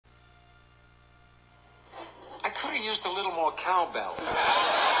used a little more cowbell.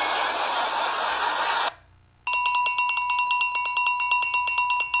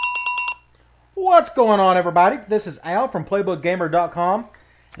 What's going on, everybody? This is Al from PlaybookGamer.com.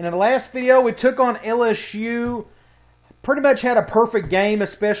 And in the last video, we took on LSU. Pretty much had a perfect game,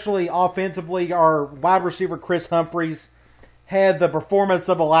 especially offensively. Our wide receiver, Chris Humphreys, had the performance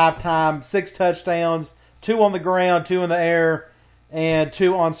of a lifetime. 6 touchdowns, 2 on the ground, 2 in the air, and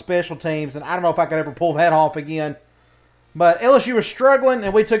 2 on special teams. And I don't know if I could ever pull that off again. But LSU was struggling,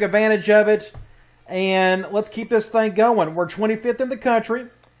 and we took advantage of it. And let's keep this thing going. We're 25th in the country.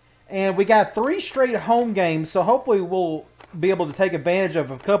 And we got 3 straight home games, so hopefully we'll be able to take advantage of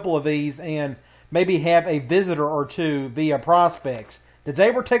a couple of these and maybe have a visitor or 2 via prospects.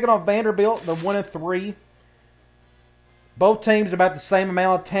 Today we're taking on Vanderbilt. They're 1-3. Both teams about the same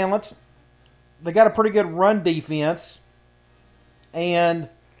amount of talent. They got a pretty good run defense. And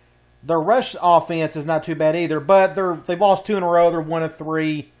their rush offense is not too bad either. But they've lost 2 in a row. They're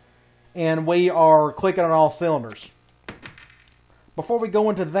 1-3. And we are clicking on all cylinders. Before we go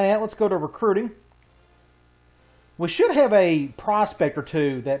into that, let's go to recruiting. We should have a prospect or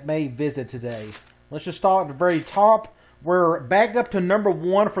 2 that may visit today. Let's just start at the very top. We're back up to number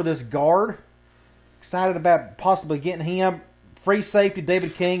 1 for this guard. Excited about possibly getting him. Free safety,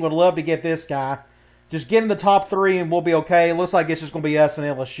 David King. Would love to get this guy. Just get in the top 3 and we'll be okay. Looks like it's just going to be us and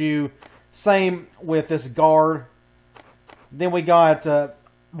LSU. Same with this guard. Then we got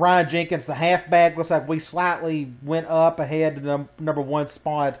Ryan Jenkins, the halfback. Looks like we slightly went up ahead to the number 1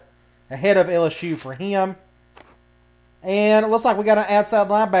 spot ahead of LSU for him. And it looks like we got an outside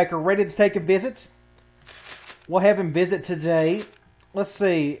linebacker ready to take a visit. We'll have him visit today. Let's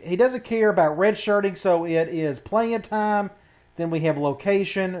see. He doesn't care about redshirting, so it is playing time. Then we have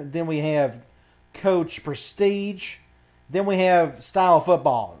location. Then we have coach prestige. Then we have style of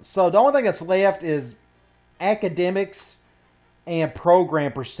football. So the only thing that's left is academics and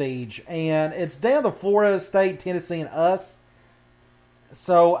program prestige. And it's down to Florida State, Tennessee, and us.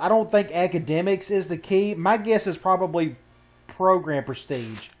 So I don't think academics is the key. My guess is probably program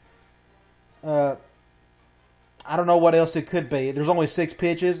prestige. I don't know what else it could be. There's only 6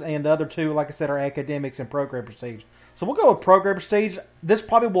 pitches, and the other 2, like I said, are academics and program prestige. So we'll go with program prestige. This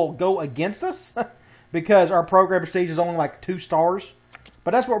probably will go against us because our program prestige is only like 2 stars.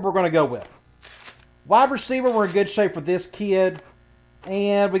 But that's what we're going to go with. Wide receiver, we're in good shape for this kid.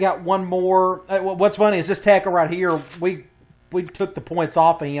 And we got one more. What's funny is this tackle right here, we took the points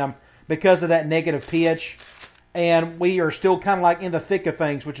off of him because of that negative pitch. And we are still kind of like in the thick of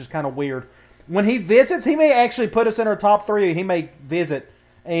things, which is kind of weird. When he visits, he may actually put us in our top 3. He may visit.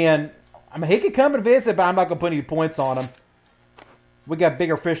 And, I mean, he could come and visit, but I'm not going to put any points on him. We got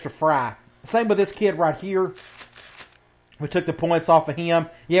bigger fish to fry. Same with this kid right here. We took the points off of him.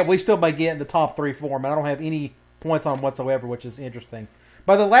 Yeah, we still may get in the top 3 for him. And I don't have any points on him whatsoever, which is interesting.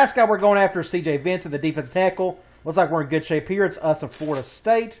 But the last guy we're going after is C.J. Vincent, the defensive tackle. Looks like we're in good shape here. It's us and Florida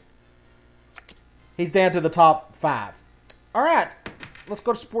State. He's down to the top 5. All right, let's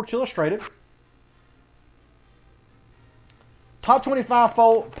go to Sports Illustrated. Top 25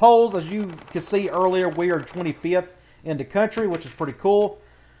 polls, as you can see earlier, we are 25th in the country, which is pretty cool.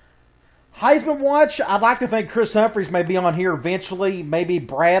 Heisman watch, I'd like to think Chris Humphreys may be on here eventually, maybe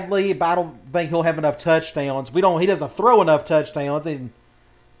Bradley, but I don't think he'll have enough touchdowns. He doesn't throw enough touchdowns,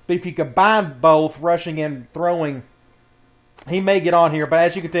 but if you combine both, rushing and throwing, he may get on here. But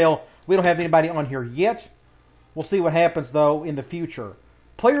as you can tell, we don't have anybody on here yet. We'll see what happens, though, in the future.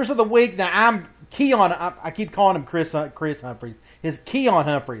 Players of the week, now I keep calling him Chris Humphreys. His Keon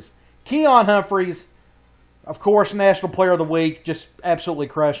Humphreys. Keon Humphreys, of course, National Player of the Week, just absolutely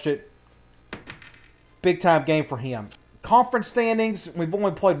crushed it. Big-time game for him. Conference standings, we've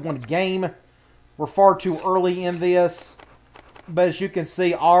only played 1 game. We're far too early in this. But as you can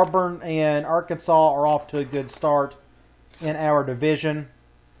see, Auburn and Arkansas are off to a good start in our division.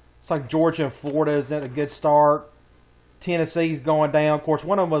 It's like Georgia and Florida is at a good start. Tennessee's going down. Of course,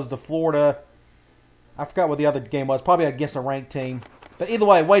 one of them was the Florida. I forgot what the other game was. Probably against a ranked team. But either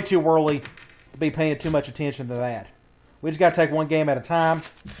way, way too early to be paying too much attention to that. We just got to take 1 game at a time.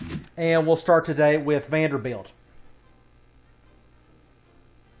 And we'll start today with Vanderbilt.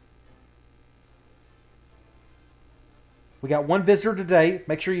 We got 1 visitor today.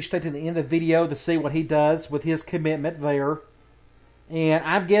 Make sure you stay to the end of the video to see what he does with his commitment there. And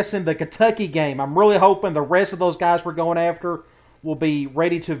I'm guessing the Kentucky game, I'm really hoping the rest of those guys we're going after will be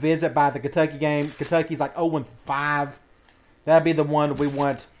ready to visit by the Kentucky game. Kentucky's like 0-5. That'd be the one we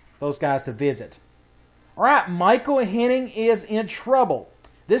want those guys to visit. All right, Michael Henning is in trouble.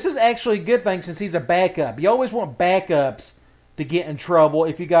 This is actually a good thing since he's a backup. You always want backups to get in trouble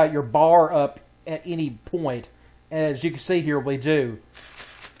if you got your bar up at any point. As you can see here, we do.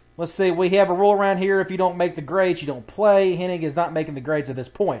 Let's see, we have a rule around here. If you don't make the grades, you don't play. Henning is not making the grades at this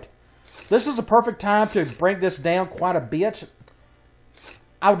point. This is a perfect time to bring this down quite a bit.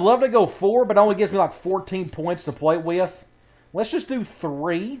 I would love to go 4, but it only gives me like 14 points to play with. Let's just do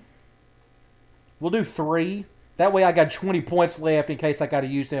 3. We'll do 3. That way I got 20 points left in case I got to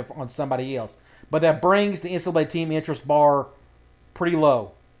use them on somebody else. But that brings the NCAA team interest bar pretty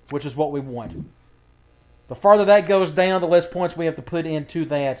low, which is what we want. The farther that goes down, the less points we have to put into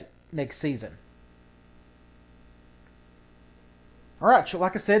that next season. All right, so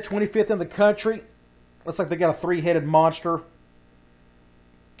like I said, 25th in the country. Looks like they got a 3-headed monster.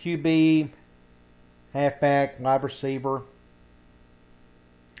 QB, halfback, wide receiver.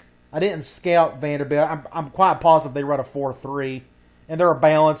 I didn't scout Vanderbilt. I'm quite positive they run a 4-3. And they're a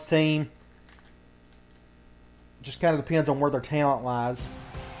balanced team. Just kind of depends on where their talent lies.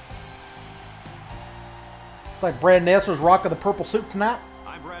 It's like Brad Nessler's rocking the purple suit tonight.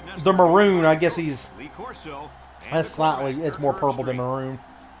 The maroon, I guess he's... That's slightly, it's more purple than maroon.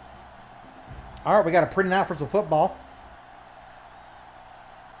 All right, we got a pretty night for some football.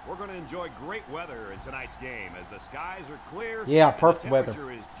 We're going to enjoy great weather in tonight's game as the skies are clear. Yeah, perfect weather. The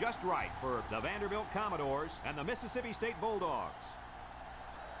temperature is just right for the Vanderbilt Commodores and the Mississippi State Bulldogs.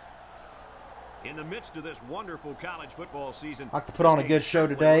 In the midst of this wonderful college football season, I like to put on a good show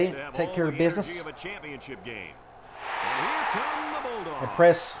today. Take care of business. Of a championship game. And here come the Bulldogs.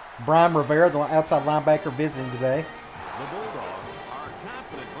 Impress Brian Rivera, the outside linebacker, visiting today. The Bulldogs are a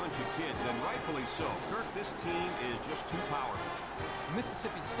confident bunch of kids, and rightfully so. Kirk, this team is just too powerful.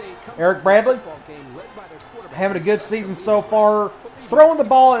 Mississippi State. Eric Bradley, having a good season so far. Throwing the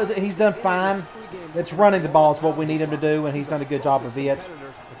ball, he's done fine. It's running the ball is what we need him to do, and he's done a good job of it.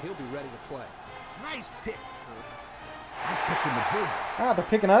 He'll be ready to play. Nice pick. All right, they're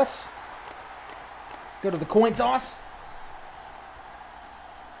picking us. Let's go to the coin toss.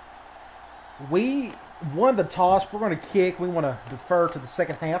 We won the toss. We're going to kick. We want to defer to the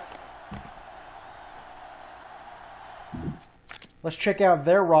second half. Let's check out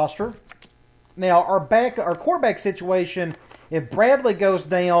their roster. Now, our quarterback situation, if Bradley goes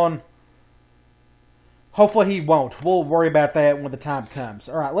down, hopefully he won't. We'll worry about that when the time comes.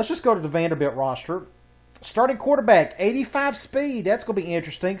 All right, let's just go to the Vanderbilt roster. Starting quarterback, 85 speed. That's going to be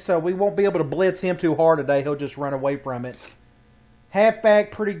interesting, so we won't be able to blitz him too hard today. He'll just run away from it.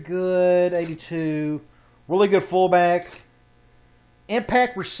 Halfback, pretty good, 82. Really good fullback.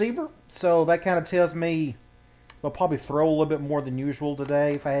 Impact receiver, so that kind of tells me they'll probably throw a little bit more than usual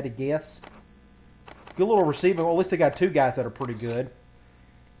today, if I had to guess. Good little receiver. Well, at least they got 2 guys that are pretty good.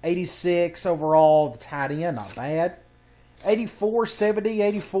 86 overall, the tight end, not bad. 84, 70,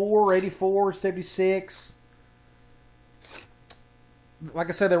 84, 84, 76. Like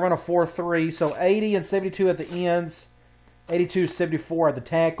I said, they run a 4-3, so 80 and 72 at the ends. 82, 74 at the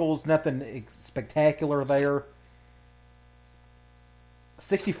tackles. Nothing spectacular there.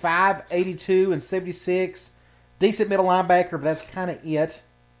 65, 82, and 76. Decent middle linebacker, but that's kind of it.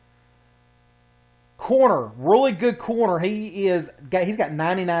 Corner, really good corner. He's got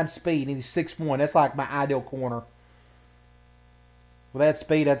 99 speed, and he's 6'1". That's like my ideal corner. With that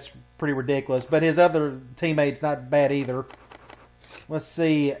speed, that's pretty ridiculous. But his other teammates, not bad either. Let's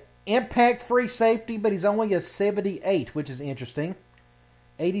see. Impact free safety, but he's only a 78, which is interesting.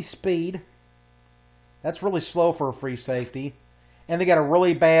 80 speed. That's really slow for a free safety. And they got a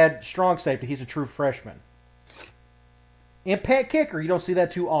really bad strong safety. He's a true freshman. Impact kicker. You don't see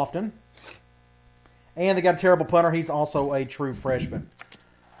that too often. And they got a terrible punter. He's also a true freshman.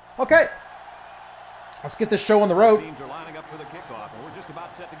 Okay. Let's get this show on the road. Teams are lining up for the kickoff, and we're just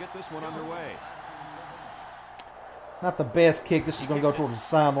about set to get this one underway. Not the best kick. This is going to go towards the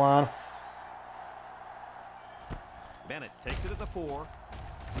sideline. Bennett takes it at the 4.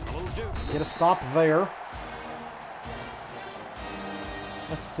 A little juke. Get a stop there.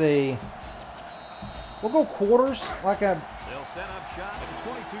 Let's see. We'll go quarters. They'll set up shot at the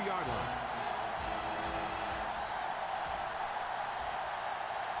 22-yard line.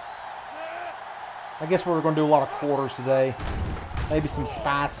 I guess we're going to do a lot of quarters today. Maybe some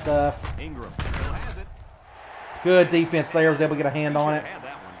spy stuff. Ingram still has it. Good defense there. Was able to get a hand on it.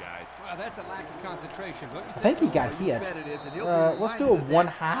 Well, that's a lack of concentration. I think he got hit. Let's do a 1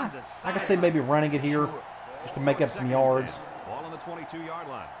 high. I could say maybe running it here just to make up some yards. Ball on the 22-yard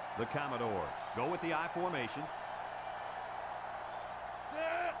line. The Commodores go with the I formation.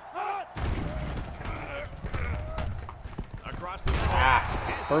 Across the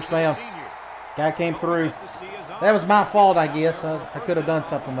first down. Guy came through. That was my fault, I guess. I could have done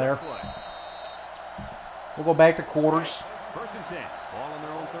something there. We'll go back to quarters. First and 10. Ball on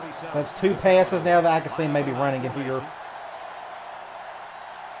their own 36. So that's 2 passes now that I can see him maybe running it here.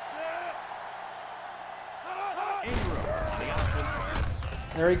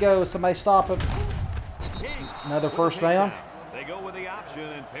 There he goes. Somebody stop him. Another first down. They go with the option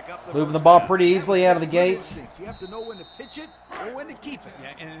and pick up the Moving the ball pretty easily out of the gates. You have to know when to pitch it or when to keep it.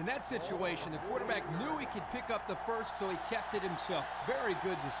 Yeah, and in that situation, the quarterback knew he could pick up the first, so he kept it himself. Very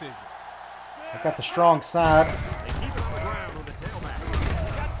good decision. I got the strong side. They keep it on the ground with the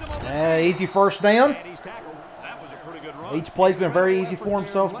tailback. Easy first down. And he's tackled. That was a pretty good run. Each play's been very easy for him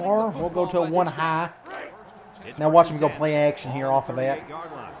so far. We'll go to a 1 high. Now watch him go play action here off of that.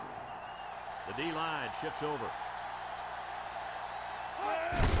 The D-line shifts over.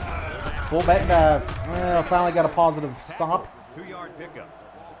 Fullback dive. Well, finally got a positive stop. 2-yard pickup.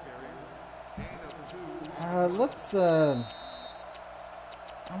 Let's. I'm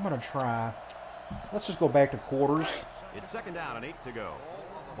gonna try. Let's just go back to quarters. It's 2nd down and 8 to go.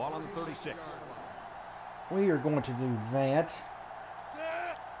 Ball on the 36. We are going to do that.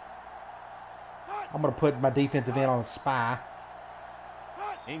 I'm going to put my defensive end on a spy.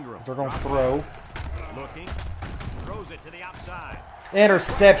 Ingram. They're going to throw. Looking. Throws it to the outside.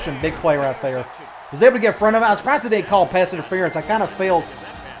 Interception. Big play right there. Was able to get in front of it. I was surprised they didn't call pass interference. I kind of felt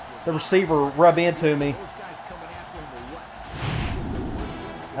the receiver rub into me.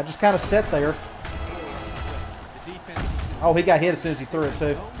 I just kind of sat there. Oh, he got hit as soon as he threw it,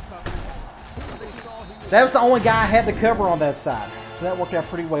 too. That was the only guy I had to cover on that side. So that worked out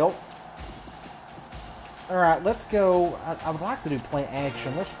pretty well. All right, let's go. I would like to do play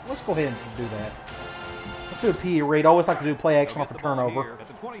action. Let's go ahead and do that. Let's do a PE read. I always like to do play action off a turnover.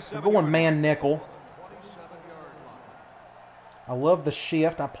 We're going man nickel. I love the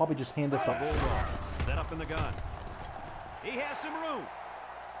shift. I'll probably just hand this up. Set up in the gun. He has some room.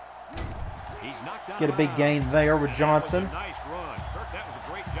 He's knocked down. Get a big gain there with Johnson. Nice run. Kirk, that was a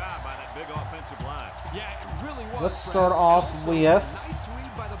great job by that big offensive line. Yeah, it really was. Let's start off with. Nice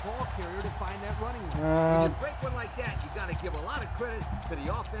read by the ball carrier to find that running. When you break one like that, you got to give a lot of credit to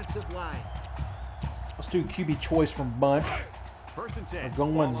the offensive line. Let's do QB choice from bunch. 1st and 10. We're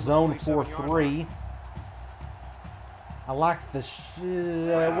going zone 4-3. I like this.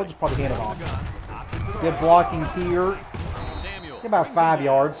 We'll just probably hand it off. Good blocking here. Get about 5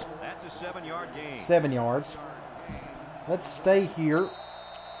 yards. That's a 7-yard gain. 7 yards. Let's stay here.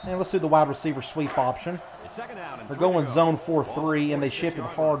 And let's do the wide receiver sweep option. It's 2nd down and They're 3 to going go. zone 4-3, and they shifted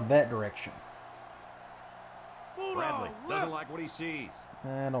hard that direction. Bradley doesn't like what he sees.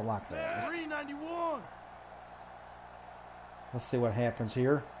 I don't like that. 391. Let's see what happens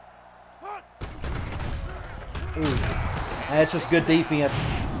here. Ooh. That's just good defense.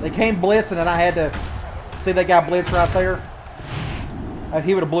 They came blitzing, and I had to see that guy blitz right there.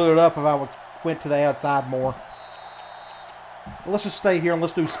 He would have blew it up if I went to the outside more. But let's just stay here and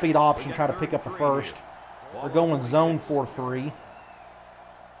let's do speed option, try to pick up the first. We're going zone 4-3.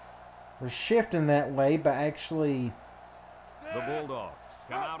 We're shifting that way, but actually, The Bulldogs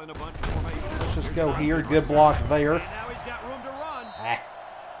come out in a bunch of formation. let's just go here. Good block there. And now he's got room to run.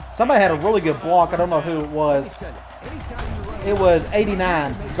 Somebody had a really good block. I don't know who it was. It was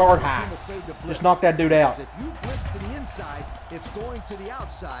 89, guard high. Just knocked that dude out. If you blitz to the inside, it's going to the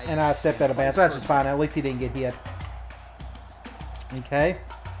outside. And I stepped out of bounds. So that's just fine. At least he didn't get hit. Okay.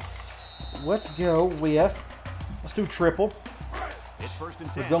 Let's go with, let's do triple. It's 1st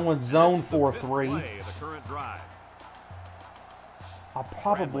and 10. We're going zone This is the 5th 4-3. play of the current drive. I'll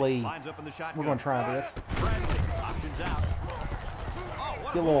probably, Lines up in the shotgun. we're going to try this. Bradley options out.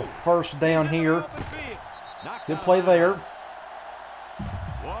 Get a little first down here. Open field. Knocked Good out. play there.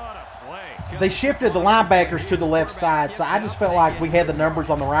 What a play. They shifted the linebackers to the left side, so I just felt like we had the numbers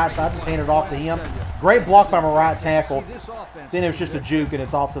on the right, so I just handed it off to him. Great block by my right tackle. Then it was just a juke, and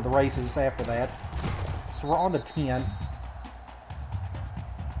it's off to the races after that. So we're on the 10.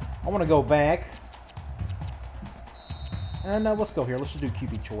 I want to go back. And let's go here. Let's just do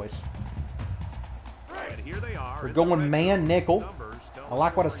QB choice. And here they are. We're in the going red man zone. nickel. Numbers tell I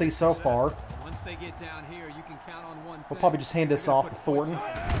like what I us see so far. Once they get down here, you can count on one We'll thing. probably just hand this off to Thornton.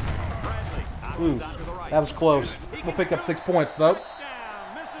 Bradley Ooh, out to the right. that was close. We'll pick up 6 points, though.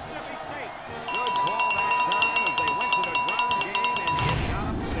 Touchdown, Mississippi State. Good call that time as they went to the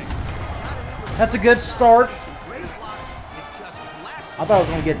ground game and hit out 6. That's a good start. Great blocks. It just blasted. I thought I was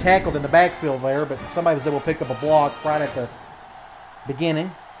going to get tackled in the backfield there, but somebody was able to pick up a block right at the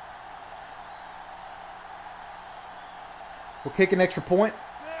beginning. We'll kick an extra point.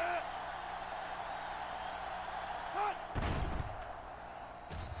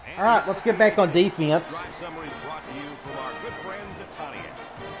 All right, let's get back on defense. Drive summaries brought to you from our good friends at Pontiac.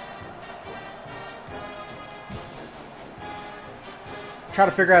 try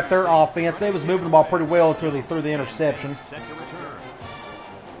to figure out their offense. They was moving the ball pretty well until they threw the interception. Set to return.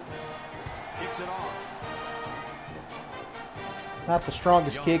 Kicks it off. Not the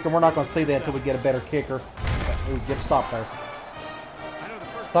strongest kick, and we're not going to see that until we get a better kicker. Ooh, get a stop there.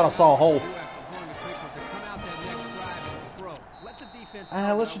 Thought I saw a hole.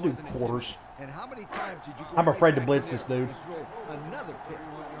 Let's just do quarters. And how many times did you I'm afraid to blitz this dude. Another pick.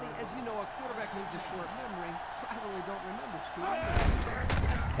 As you know, a quarterback needs a short memory, so I really don't remember,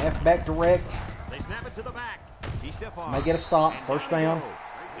 Stu. Halfback direct. They snap it to the back. He stiff arm. They get a stop. First down.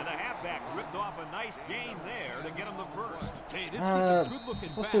 And the halfback ripped off a nice gain there to get him the first. Hey, this gets a good-looking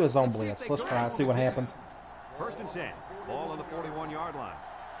Let's back. do a zone blitz. Let's try and see what happens. 1st and 10. Ball on the 41-yard line.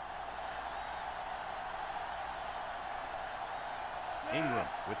 Ingram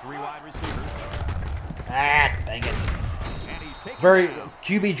with 3 wide receivers. Ah, dang it. And he's taken Very down.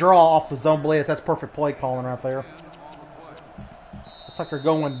 QB draw off the zone blitz. That's perfect play calling right there. Looks like they're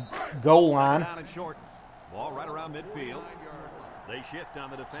going goal line. Down and short. Ball right around midfield. They shift on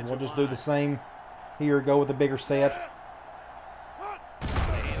the So defensive we'll just do line. the same here. Go with a bigger set. They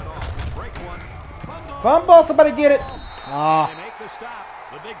hand it off. Break one. Fumble. Somebody get it. They Ah, make the stop.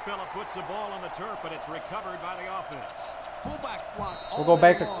 The big fella puts the ball on the turf, but it's recovered by the offense. Fullbacks block all We'll go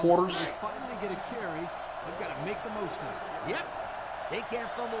back day to long, quarters. so they finally get a carry. They've got to make the most of it. Yep. They can't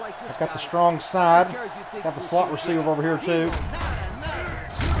fumble like this. I've got the guy. strong side. Who cares you think Got the we'll slot see receiver again? over here too. Not another.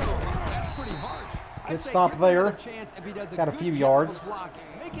 That's pretty harsh. Good I'd say stop give him another there. chance if he does Got a good few job yards. of blocking.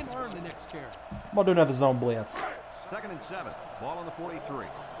 Make him earn the next carry. We'll do another zone blitz. 2nd and 7. Ball on the 43.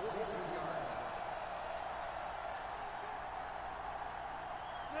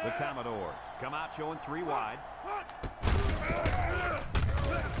 The Commodores come out showing 3 wide.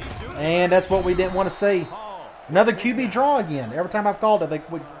 And that's what we didn't want to see. Another QB draw again. Every time I've called it, they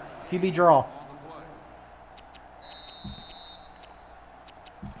would QB draw.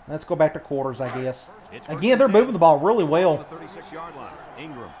 Let's go back to quarters, I guess. Again, they're moving the ball really well. The 36-yard line.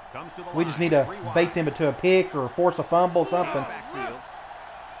 Ingram comes to the We just line. need to 3 wide. bait them into a pick or force a fumble, something. Backfield.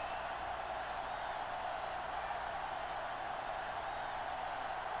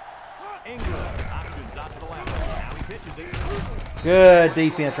 Ingram options out to the left. Now he pitches it. Good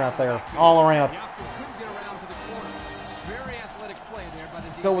defense right there, all around. The option couldn't get around to the corner. Very athletic play there by the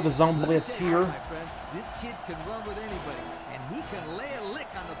Let's go with the zone blitz here. My friend, this kid can run with anybody, and he can lay a lick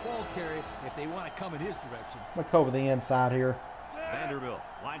on the ball carrier if they want to come in his direction. I'm going to go over the inside here. Vanderbilt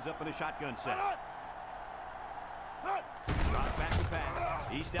lines up in a shotgun set. Drop back to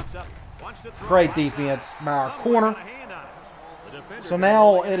pass. He steps up. Wants to throw. Great defense by our corner. Got a hand on it. The defender So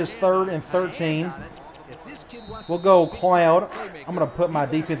now it is 3rd and 13. If this kid wants We'll go Cloud. I'm going to put my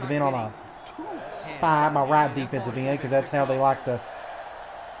defensive end on a spy, my right defensive end, because that's how they like to.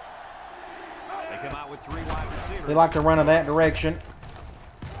 They come out with 3 wide receivers. They like to run in that direction.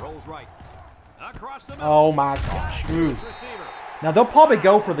 Rolls right. Across the middle. Oh my gosh! Ooh. This receiver. Now they'll probably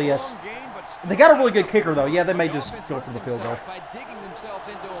go for this. Long game, but They got a really good kicker though. Yeah, they may just go for the field goal. By digging themselves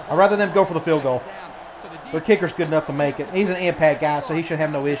into a I'd rather them go for the field goal. down. So the Their kicker's good enough to make it. He's an impact guy, so he should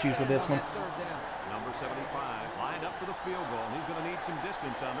have no issues with this one. number 75 lined up for the field goal, and he's going to need some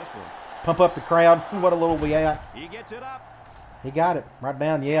distance on this one. Pump up the crowd. What a little we at. He gets it up. He got it right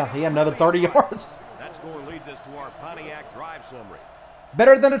down. Yeah, he had another 30 yards. That score leads us to our Pontiac drive summary.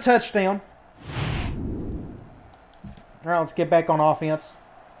 Better than a touchdown. All right, let's get back on offense.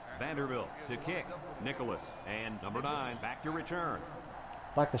 Vanderbilt to kick. Nicholas and number 9 back to return.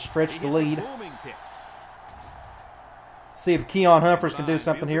 Like to stretch He the gets a lead. booming kick. See if Keon Humphreys can do Fields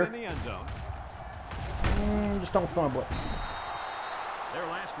something it here. in the end zone. Just don't fumble it. Their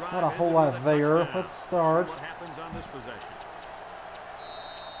last drive Not a whole ended lot with a there. touchdown. Let's start. What happens on this possession?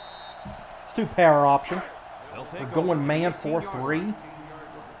 Let's do power option. They'll take We're over going the man 18-yard 4-3. line.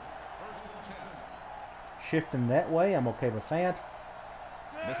 Shifting that way. I'm okay with that.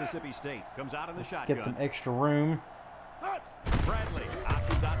 Mississippi State comes out in the Let's shotgun. get some extra room. Bradley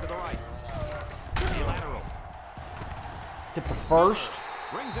options out to the right. The lateral. Get the first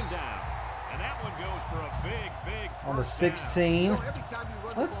Brings him down. And that one goes for a big on the first down. 16. You know, every time you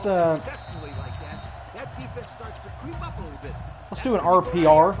run Let's, the ball successfully like that defense starts to creep up a little bit. Let's do an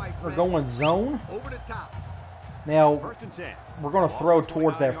RPR. We're going zone. Over the top. Now, 1st and 10. we're going to Ball throw on the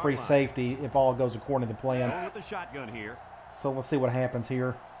towards that 29-yard free line. safety if all goes according to the Going plan. with the shotgun here. So let's see what happens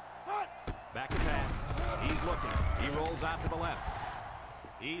here. Back to pass. He's looking. He rolls out to the left.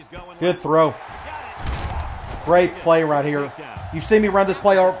 He's going Good left. throw. Got it. Great play right here. You've seen me run this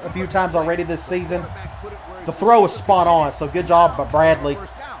play a few times already this season. The throw is spot on, so good job by Bradley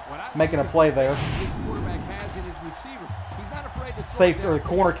making a play there. This quarterback has in his receiver. He's not afraid to throw Safety down. or the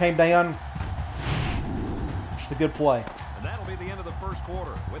corner came down. Just a good play. And that'll be the end of the first quarter.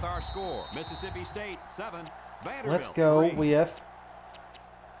 quarter with our score. Mississippi State 7, Vanderbilt Let's go 3. with...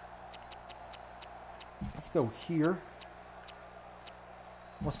 Let's go here.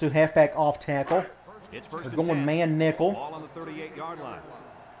 Let's do halfback off tackle. It's first We're and going 10. man nickel. Ball on the 38-yard line.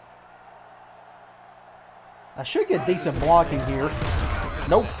 I should get decent blocking here.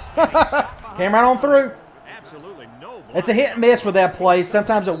 Nope. Came right on through. Absolutely no block. It's a hit and miss with that play.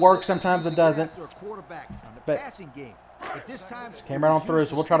 Sometimes it works, sometimes it doesn't. But came right on through,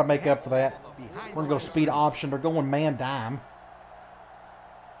 so we'll try to make up for that. We're going to go speed option. They're going man dime.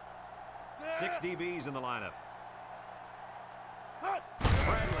 6 DBs in the lineup.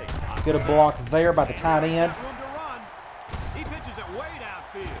 Get a block there by the tight end. He pitches it way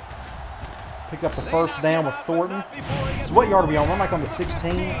downfield. Pick up the first down with Thornton. So what yard are we on? We're like on the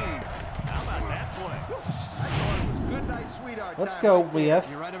 16. How about that play? Let's go with...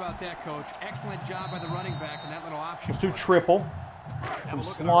 You're right about that, Coach. Excellent job by the running back and that little option. Let's do triple. From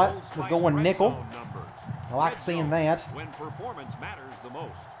slot, we're going nickel. I like seeing that. When performance matters the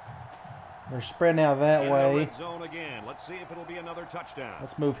most. They're spreading out that way. Red zone again. Let's see if it'll be another touchdown.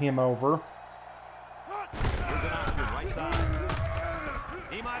 Let's move him over. Here's an option, right side.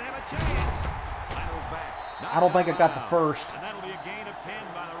 He might have a chance. Laterals back. I don't think I got the first. And that'll be a gain of 10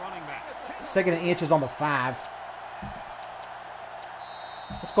 by the running back. Second and inches on the 5.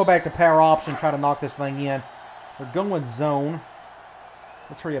 Let's go back to power option, try to knock this thing in. They're going zone.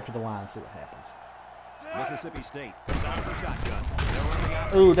 Let's hurry up to the line and see what happens. Mississippi State comes out of the shotgun.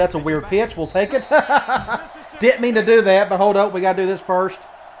 Ooh, that's a weird pitch. We'll take it. Didn't mean to do that, but hold up. We got to do this first.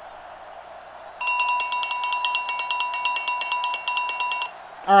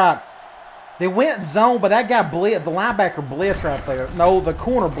 All right. They went zone, but that guy blitz, the linebacker blitz right there. No, the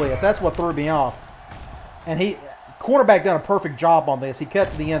corner blitz. That's what threw me off. And cornerback done a perfect job on this. He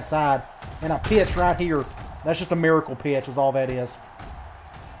cut to the inside, and I pitched right here. That's just a miracle pitch is all that is.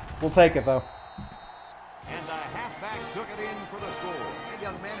 We'll take it, though. And the halfback took it in for the score. That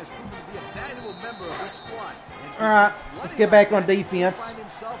young man has proven to be a valuable member of this squad. All right, let's get back on defense.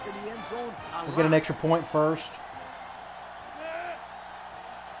 We'll get an extra point first.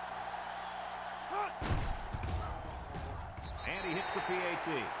 And he hits the PAT.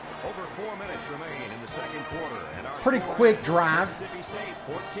 Over 4 minutes remain in the second quarter. And our Pretty score quick is drive. Mississippi State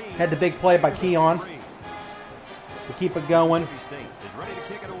 14. Had the big play by Keon to keep it going. Mississippi State is ready to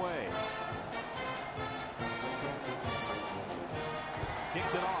kick it away.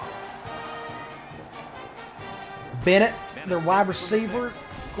 Kicks it off. Bennett, their wide receiver,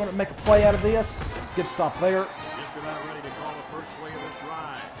 going to make a play out of this. It's a good stop there. Just about ready to call the first play of this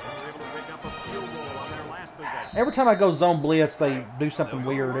drive. They were able to pick up a field goal on their last possession. Every time I go zone blitz, they do something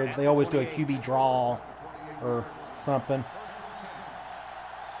weird. They always do a QB draw or something.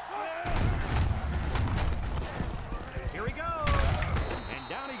 Here he goes. And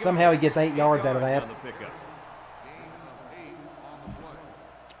down he goes. Somehow he gets 8 yards out of that. On the pickup.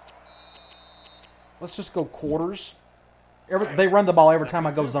 Let's just go quarters. They run the ball every time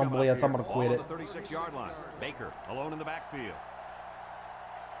I go zone blitz. I'm going to quit it. Ball on the 36-yard line. Baker alone in the backfield.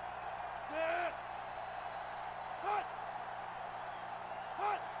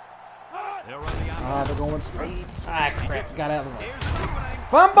 They'll run the outside. They're going speed. Ah, crap. Got out of the way. Here's the opening.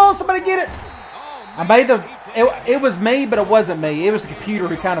 Fumble! Somebody get it! I made the... It was me, but it wasn't me. It was the computer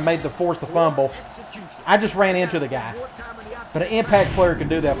who kind of made the force the fumble. I just ran into the guy. But an impact player can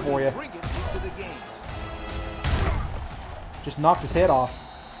do that for you. Just knocked his head off.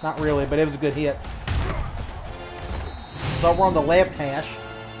 Not really, but it was a good hit. So we're on the left hash.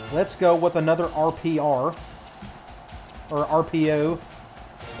 Let's go with another RPR. Or RPO.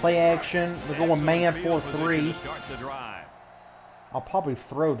 Play action. We're going man 4-3. I'll probably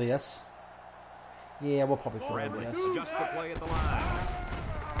throw this. Yeah, we'll probably throw this. Just the play at the line.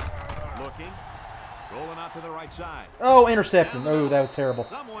 Looking. Rolling out to the right side. Oh, intercepting. Oh, that was terrible.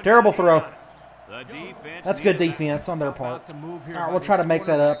 Terrible throw. The defense. That's good defense on their part. All right, we'll try to make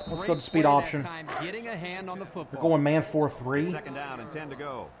that up. Let's go to speed option. Getting a hand on the We're football. going man 4-3. Second down and 10 to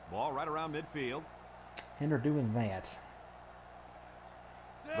go. Ball right around midfield. And they're doing that.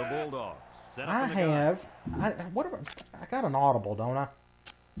 The Bulldogs. Set up I in the gun. have... I got an audible, don't I?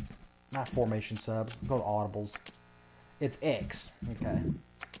 Not formation subs. Let's go to audibles. It's X. Okay.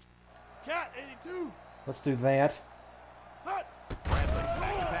 Cat 82. Let's do that. Bradley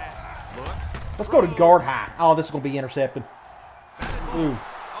back to pass. Looks. Let's go to guard high. Oh, this is going to be intercepted. Ooh. Oh, he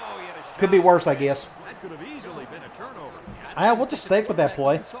had a shot. Could be worse, I guess. That could have easily been a turnover. We'll just stick with that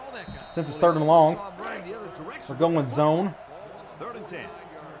play. Since it's 3rd and long. We're going zone. 3rd and 10.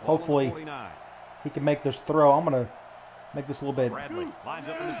 Hopefully he can make this throw. I'm going to Make this a little bit. Bradley lines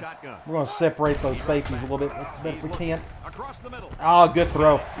up in the shotgun. We're going to separate those safeties a little bit as best we can. Across the middle. Oh, good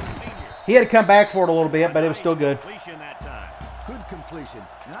throw. He had to come back for it a little bit, but it was still good. Completion that time. Good completion.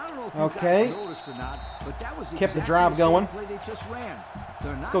 And I don't know if you Okay. guys noticed or not, but that was Kept the exactly drive the same going. play they just ran.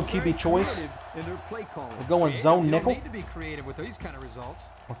 They're Let's not go very QB choice. creative in their play calling. We're going zone You don't nickel. need to be creative with these kind of results.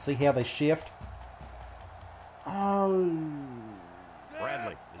 Let's see how they shift. Oh,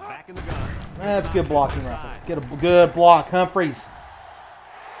 Bradley is back in the gun. that's good blocking right there. Get a good block, Humphreys.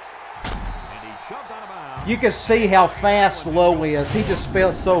 And he shoved out of bounds. You can see how fast Lowe is. He just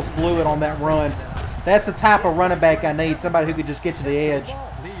felt so fluid on that run. That's the type of running back I need. Somebody who could just get to the edge.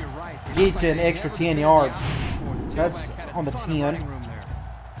 Lee, you're right. Get you an extra 10 yards. So that's on the 10.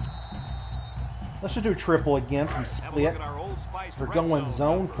 Let's just do triple again from Have a split. look at our Old Spice We're red going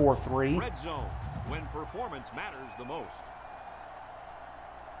zone number. 4-3. Red zone, when performance matters the most.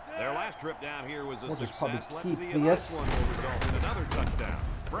 Their last trip down here was a We'll just success. probably Let's keep see if this. this one will result in another touchdown.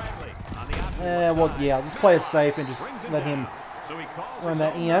 Bradley on the opposite Well, side. yeah, just play it safe and just Brings it let him. down. So he calls run his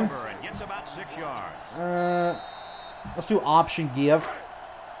that own in. number and gets about 6 yards. Let's do option give.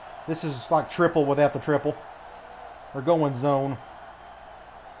 This is like triple without the triple. We're going zone.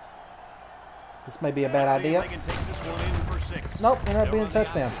 This may be a bad See if idea. they can take this one in for 6. Nope, ended up being a They'll run the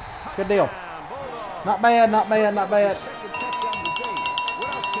touchdown. option. Good deal. Touchdown, Bulldogs. Not bad, not bad, not bad. Second touchdown of the day.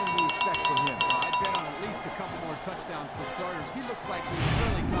 What else can we expect from him? I'd bet on at least a couple more touchdowns for starters. He looks like he's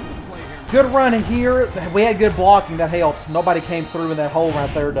really come to play here. Good running here. We had good blocking. That helped. Nobody came through in that hole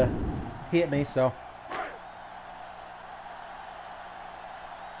right there to hit me, so.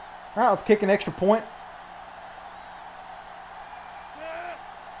 All right, let's kick an extra point.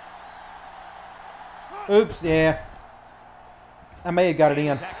 Oops, yeah. I may have got it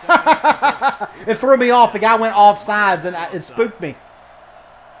in. It threw me off. The guy went off sides, and it spooked me.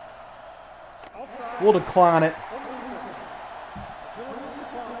 We'll decline it.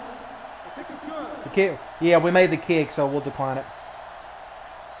 The kick, yeah, we made the kick, so we'll decline it.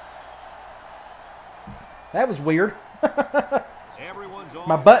 That was weird. Everyone's on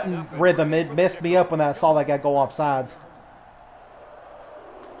My button rhythm, it messed me up when I saw that guy go off sides.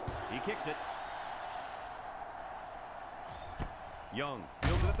 He kicks it. Young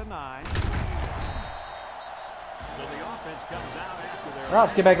fields it at the 9. So the offense comes out after their All right,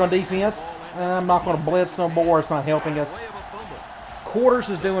 let's get back on defense. I'm not going to blitz no more. It's not helping us. play of a fumble. Quarters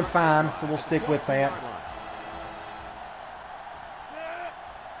is doing fine, so we'll stick with that.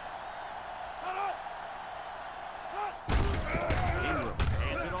 Ingram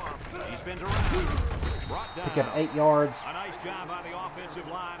hands it off. He spins around. Brought down. Pick up 8 yards. A nice job on the offensive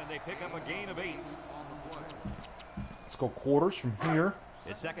line, and they pick up a gain of 8. Let's go quarters from here.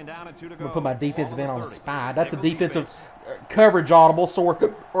 It's second down and 2 to I'm go. going to put my defensive Ball end on on the the 30. spy. That's a Nickel defensive defense. coverage audible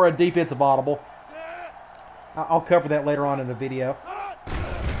or a defensive audible. I'll cover that later on in the video.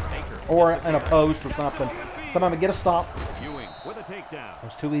 Baker Or gets the in a carry. post or something. Somebody get a stop. Ewing with a takedown. It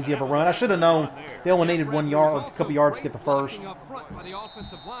was too easy of a run. I should have known they only needed 1 yard or a couple yards to get the first.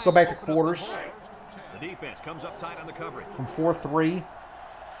 Let's go back to quarters The defense comes up tight on the coverage. from 4-3.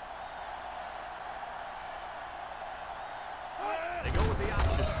 They go with the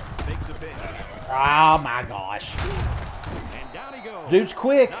option. Makes a pitch. Oh my gosh. And down he goes. Dude's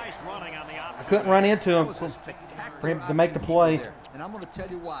quick. Nice running on the option. I couldn't run into him That was a spectacular for him to make the play. there. And I'm going to tell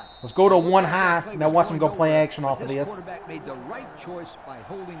you why. Let's go to 1 high. Now watch him go play action off of This this. quarterback made the right choice by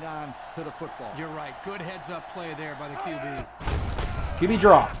holding on to the football. You're right. Good heads-up play there by the QB. QB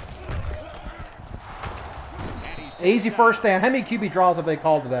draw. And he's Easy first down. How many QB draws have they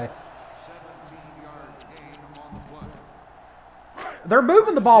called today? They're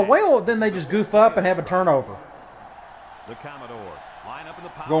moving the ball well, then they just goof up and have a turnover. the Commodore. Line up in the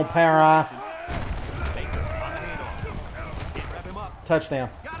power. Going power eye. Baker on the handoff. Can't wrap him up. Touchdown.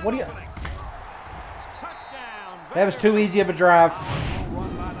 Got What do an you? opening. Touchdown. That was too easy of a drive. Powerful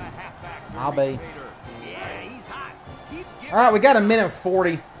run by the halfback, I'll Derby be. Vader. Yeah, he's hot. Keep giving All right, we got a minute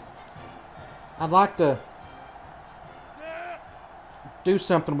 40. I'd like to do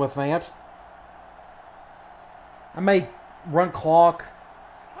something with that. I may run clock,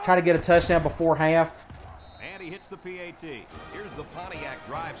 try to get a touchdown before half. And he hits the PAT. Here's the Pontiac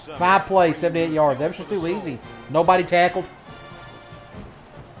drive. 5 plays, 78 yards. That was just too easy. Nobody tackled.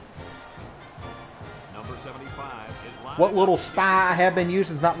 Number 75 is lined What little up. spy I have been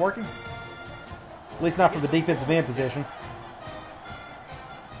using is not working. At least not for the defensive end position.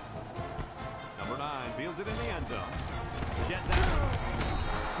 Number 9 fields it in the end zone. Jets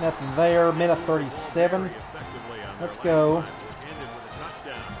out. Nothing there. Minute 37. Very effectively on Let's their go. last drive, which ended with a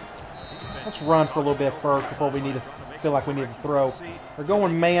touchdown. Let's run for a little bit first before we need to feel like we need to throw. We're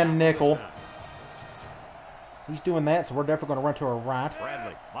going man nickel. He's doing that, so we're definitely going to run to our right.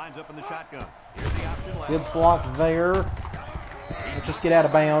 Bradley lines up in the shotgun. Here's the option left. Good block there. Let's just get out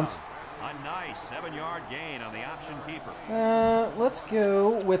of bounds. A nice 7-yard gain on the option keeper. Let's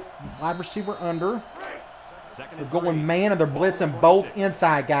go with wide receiver under. Second They're and going 3. man, and they're blitzing both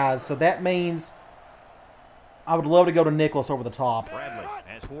inside guys. So that means I would love to go to Nicholas over the top. Bradley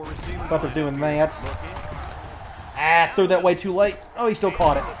has 4 receivers. But they're doing that. Looking. Threw that way too late. Oh, he still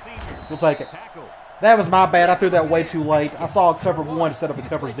caught it. The senior. We'll take it. Tackle. That was my bad. I threw that way too late. I saw a cover 1 instead of a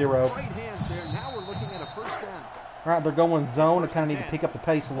cover 0. Right hands there. Now we're looking at a first down. All right, they're going zone. I kind of need to pick up the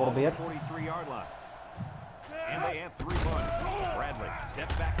pace a little bit. 43-yard line. And they have 3 punts. Bradley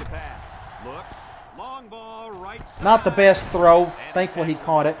steps back to pass. Look. Long ball right side. Not the best throw. Thankfully, he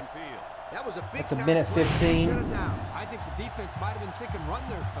caught it. That was a big It's a time minute play. 15. Shut it down. I think the defense might have been thinking run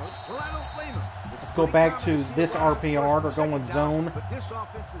there, Coach. Well, I don't blame him. Let's go back to this RPR. They're going zone. But this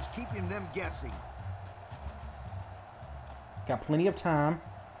offense is keeping them guessing. Got plenty of time.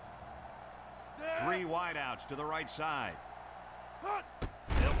 3 wideouts to the right side.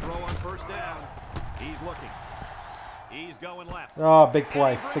 They'll throw on first down. He's looking. He's going left. Oh, big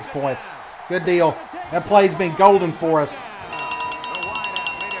play. 6 points. Good deal. That play's been golden for us. The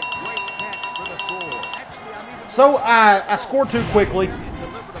wideout made a great catch for the score. So I scored too quickly.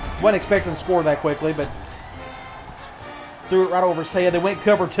 Wasn't expecting to score that quickly, but threw it right over his head. They went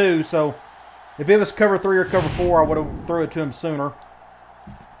cover 2, so if it was cover 3 or cover 4, I would have threw it to him sooner.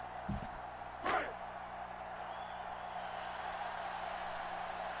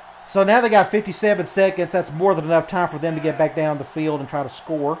 So now they got 57 seconds. That's more than enough time for them to get back down the field and try to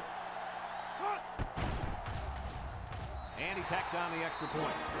score. And he tacks on the extra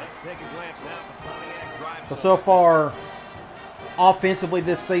point. Let's take a glance now at the Pontiac drive. So far, offensively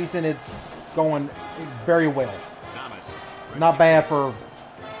this season, it's going very well. Thomas. Not bad for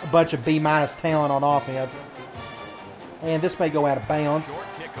a bunch of B-minus talent on offense. And this may go out of bounds. Short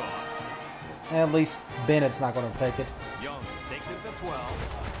kickoff. At least Bennett's not going to take it. Young takes it to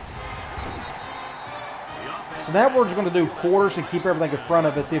 12. So now we're just going to do quarters and keep everything in front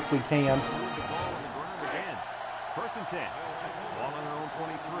of us if we can. Move the ball on the ground again. First and 10. Ball on their own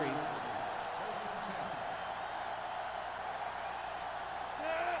 23.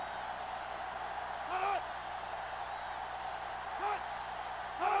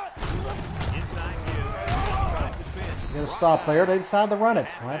 Inside give. Tries to spin. Going to stop there. They decide to run it.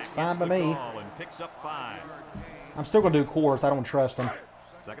 Well, that's fine by me. And picks up 5. I'm still going to do quarters. I don't trust them.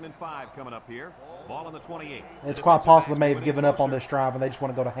 Second and 5 coming up here. Ball on the 28. It's quite possible they may have given up on this drive and they just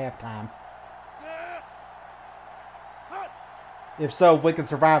want to go to halftime. If so, if we can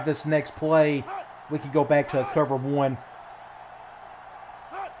survive this next play, we could go back to a cover 1.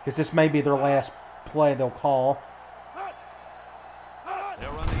 Because this may be their last play they'll call.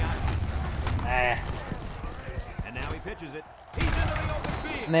 They'll run the option. And now he pitches it. He's into the open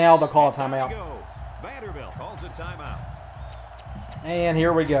field. Now they'll call a timeout. Go. Vanderbilt calls a timeout. And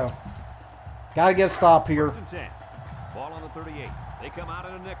here we go. Got to get a stop here. First and 10. Ball on the 38. They come out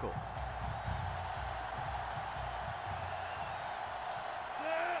in a nickel.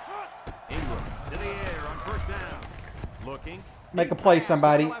 Ingram to the air on first down. Looking. Make a play,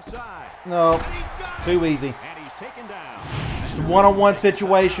 somebody. Left side. No, And he's got it. too easy. And he's taken down. Just a one-on-one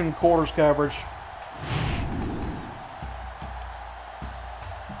situation, quarters coverage.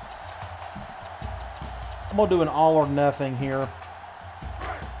 I'm going to do an all or nothing here.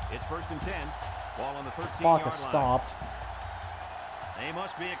 It's first and 10. Ball on the 13-yard Clock line. is stopped. They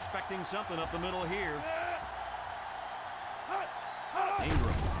must be expecting something up the middle here.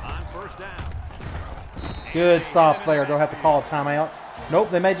 Ingram on first down. Good stop there. They'll have to call a timeout.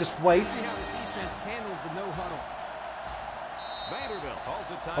 Nope, they may just wait. See how the defense handles the no huddle. Vanderbilt calls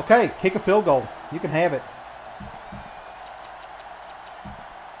a timeout. Okay, kick a field goal. You can have it.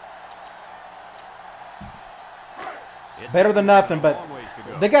 It's Better than nothing, a but long ways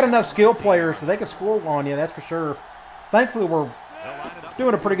to go. they got enough skill players so they can score on you, that's for sure. Thankfully, we're They'll line it up.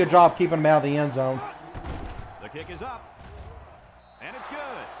 doing a pretty good job keeping them out of the end zone. The kick is up. And it's good.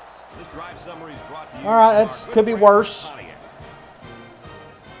 This drive summary is brought to you. All right, by that's our could be good friends worse. at Pontiac.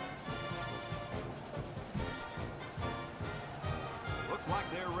 Looks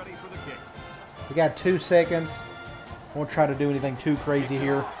like they're ready for the kick. We got 2 seconds. Won't try to do anything too crazy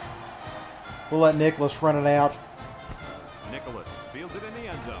here. We'll let Nicholas run it out. Nicholas fields it in the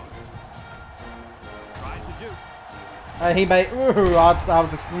end zone. Tries to shoot. He may. Ooh, I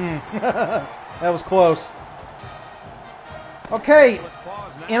was. That was close. Okay, Let's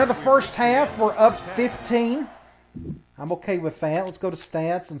pause now. end of the first half. We're up 15. I'm okay with that. Let's go to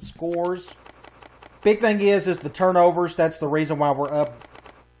stats and scores. Big thing is the turnovers. That's the reason why we're up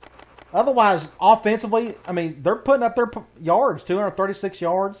Otherwise, offensively, I mean, they're putting up their yards, 236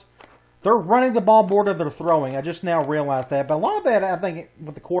 yards. They're running the ball more than they're throwing. I just now realized that. But a lot of that, I think,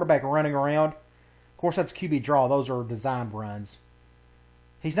 with the quarterback running around, of course, that's QB draw. Those are designed runs.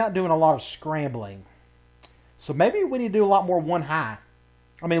 He's not doing a lot of scrambling. So maybe we need to do a lot more one high.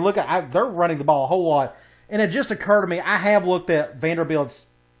 I mean, look, they're running the ball a whole lot. And it just occurred to me, I have looked at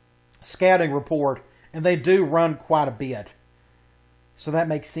Vanderbilt's scouting report, and they do run quite a bit. So that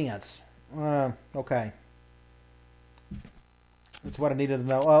makes sense. Okay. That's what I needed to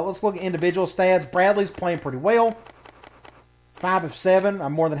know. Let's look at individual stats. Bradley's playing pretty well. 5 of 7.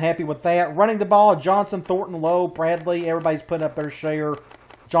 I'm more than happy with that. Running the ball, Johnson, Thornton, Lowe, Bradley. Everybody's putting up their share.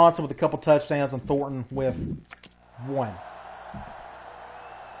 Johnson with a couple touchdowns and Thornton with 1.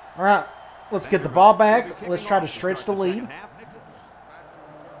 All right. Let's get the ball back. Let's try to stretch the lead.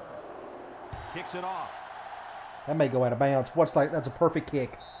 Kicks it off. That may go out of bounds. What's like? That's a perfect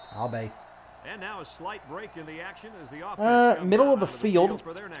kick. I'll be. And now a slight break in the action as the offense middle of the field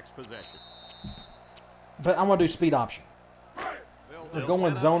for their next possession. But I'm going to do speed option. They're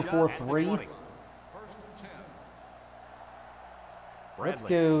going zone 4-3. Let's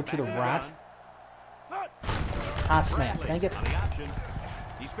go to the right. High snap. Dang it.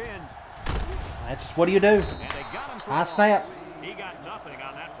 He spins. That's just what do you do? High snap. He got nothing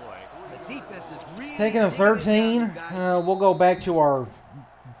on that play. The defense is really 2nd and 13. We'll go back to our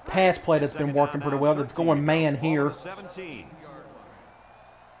pass play that's been working pretty well. That's going man here. 17.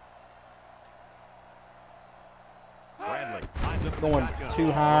 Bradley lines up Going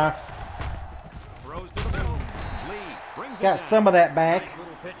too high. Throws to the middle. Lee brings it Got down. some of that back. Nice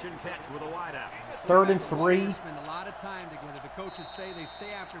little pitch and catch with a wide out. 3rd and 3. Spend a lot of time together. The coaches say they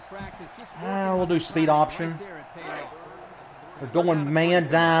stay after practice. Just We'll do speed option. right there at payoff. They're going man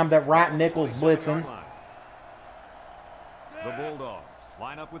dime. That right nickel's blitzing. The Bulldogs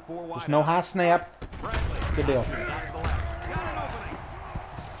line up with 4 wide. There's no high snap. Bradley. Good deal. Out to the left. Got an opening.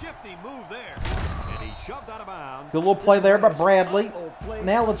 Shifty move there. And he shoved out of bounds. Good little play there by Bradley.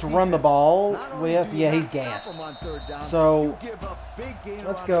 Now let's run the ball with, yeah, he's gassed. So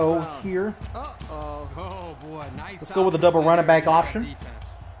let's go here. Oh boy, nice. Let's go with a double running back option.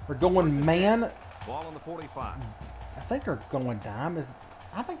 We're going man. Ball on the 45. I think they're going dime.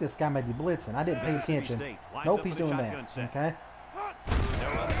 I think this guy may be blitzing. I didn't pay attention. Nope, he's doing that. Okay.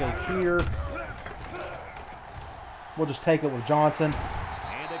 Let's go here. We'll just take it with Johnson.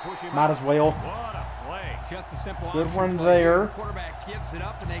 Might as well. What a play. Just a simple Good option run play. there. Quarterback gives it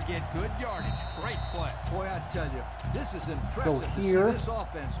up and they get good yardage. Great play. Boy, I tell you, this is impressive go to here. see this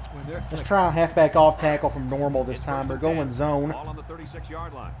offense when they're Let's try a halfback off tackle from normal this time. They're going zone. Ball on the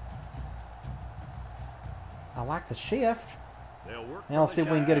 36-yard line. I like the shift. They'll work. Now let's see if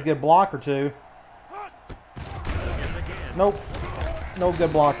we can get a good block or two. Nope. No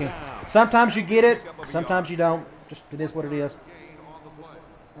good blocking. Sometimes you get it. Sometimes you don't. Just it is what it is.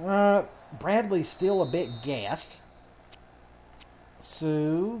 Bradley's still a bit gassed.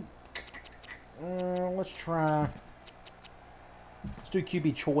 So let's try. Let's do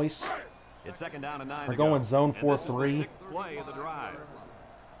QB choice. It's 2nd down and 9. We're to go. going zone And this is the 4-3. 6th play of the drive.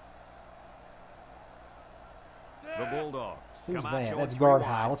 The Bulldogs. Who's come out that? showing That's 3 guard wide.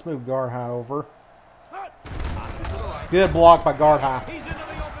 high. Let's move guard high over. Good block by guard high. He's into the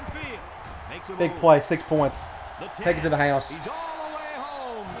open field. Makes a Big move. play, 6 points. The 10. Take it to the house. He's all the way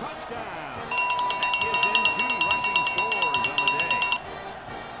home. Touchdown. That gives him 2 rushing scores on the day.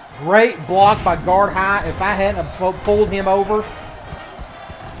 Great block by guard high. If I hadn't have pulled him over.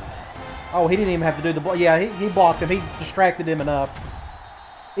 Oh, he didn't even have to do the block. Yeah, he blocked him. He distracted him enough.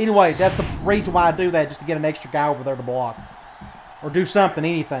 Anyway, that's the reason why I do that, just to get an extra guy over there to block. Or do something,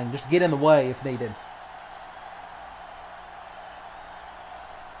 anything. Just get in the way if needed.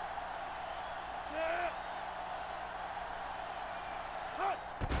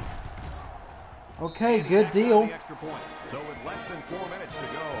 Okay, good deal. Extra point. So with less than 4 minutes to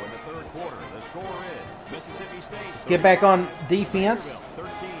go in the 3rd quarter, the score is Mississippi State. Let's get back on defense.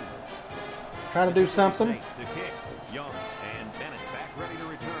 13. Try to do something. State to kick. Young and Bennett back ready to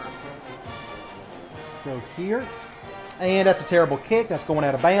return. Let's go here. And that's a terrible kick. That's going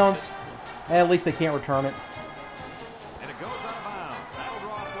out of bounds. At least they can't return it. And it goes out of bounds. That'll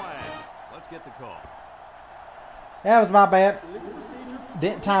draw a flag. Let's get the call. That was my bad.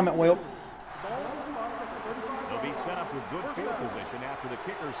 Didn't time it well. They'll be set up with good field position after the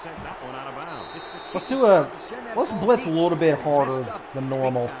kicker sent that one out of bounds. Let's blitz a little bit harder than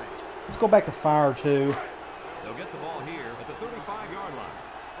normal. Let's go back to fire 2. They'll get the ball here at the 35-yard line.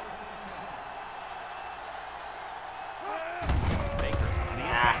 Baker on the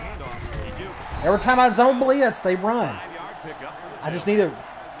inside handoff. He jukes. Every time I zone blitz, they run. 5-yard pickup for the I just need to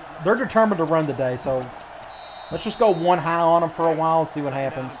they're determined to run today, so let's just go one high on them for a while and see what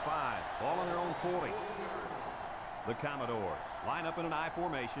happens. Ball on their own 40. The Commodores line up in an I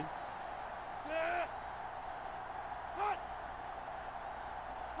formation.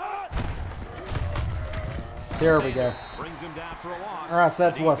 There we go. Brings him down for a loss. All right, so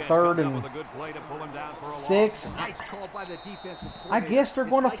that's what, 3rd and 6. Nice call by the defensive I guess they're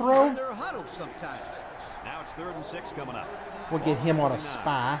going to throw. They're huddled sometimes. Now it's 3rd and 6 coming up. We'll get him on a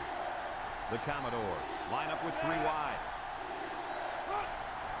spy. The Commodores line up with 3 wide.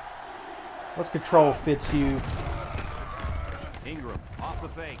 Let's control Fitzhugh. Ingram off the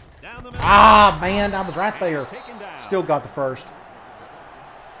fake. Down the middle. Ah, man, I was right there. Still got the first.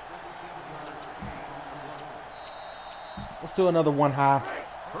 Let's do another one high.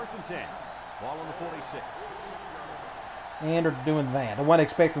 1st and 10. Ball on the 46. And they're doing that. I wasn't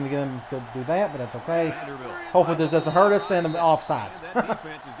expecting them to do that, but that's okay. Vanderbilt. Hopefully this doesn't hurt us and the offsides. That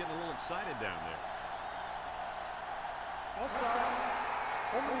defense is getting a little excited down there.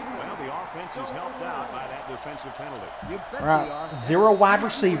 Well, the offense is helped out by that defensive penalty. You bet All they right, are. 0 wide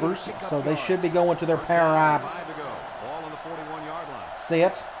receivers, so they should be going to their power eye 5 to go. Ball on the 41-yard line.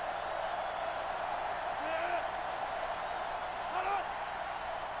 set.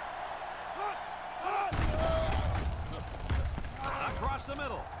 Across the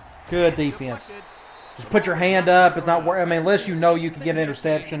middle. Good defense. Just put your hand up. It's not. I mean, unless you know you can get an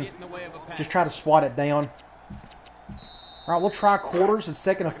interception, just try to swat it down. All right, we'll try quarters. It's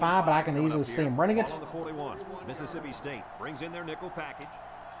 2nd and 5, but I can easily see him running it. Ball on the 41. Mississippi State brings in their nickel package.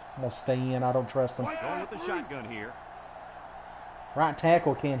 I'm gonna stay in. I don't trust him. Going with the shotgun here. Right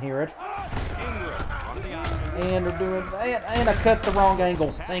tackle can't hear it. Ingram on the option. And they're doing that. And I cut the wrong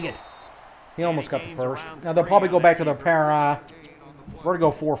angle. Dang it. He almost got the first. Now they'll probably go back to their power eye. We're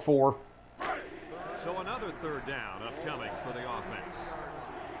going to go 4-4. So another 3rd down upcoming for the offense.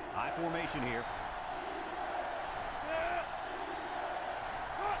 High formation here.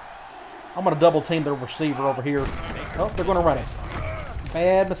 I'm going to double team the receiver over here. Oh, they're going to run it.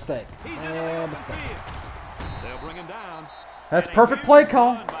 Bad mistake. Bad mistake. They'll bring him down. That's perfect play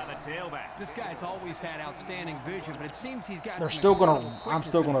call. By the tailback. This guy's always had outstanding vision, but it seems he's got. They're some still gonna. incredible I'm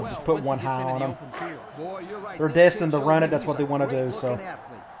still gonna quickness just as put well one once he gets high into on the him. open field. Boy, you're right. They're This destined kid to run it. shows That's what they he's a want to do. So great-looking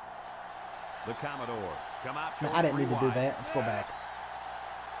athlete. The Commodore come out. Man, I didn't need to do that. Let's go back.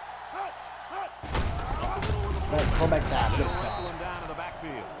 Go back down. Good stuff. Him down in the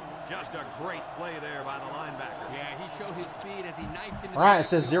backfield. Just a great play there by the linebacker. Yeah, he showed his speed as he knifed him. All right, it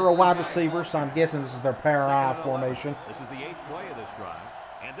says 0 wide receivers, so I'm guessing this is their power eye formation. This is the 8th play of this drive.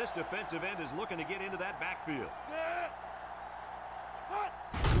 And this defensive end is looking to get into that backfield.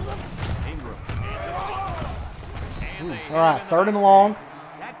 Ingram. All right, 3rd and long.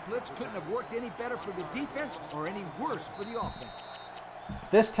 That blitz couldn't have worked any better for the defense or any worse for the offense.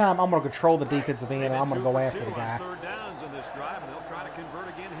 This time I'm going to control the defensive end, and I'm going to go after the guy. 3rd downs in this drive, and they'll try to convert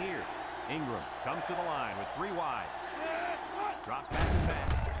again here. Ingram comes to the line with 3 wide. Drops back to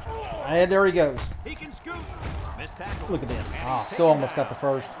pass. And there he goes. He can scoop. Missed tackle. Look at this. Ah, still almost got the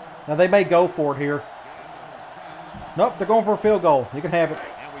first. Now they may go for it here. Nope, they're going for a field goal. You can have it.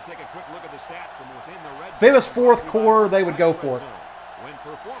 And we take a quick look at the stats from within the red If it was 4th quarter, they would go for it. When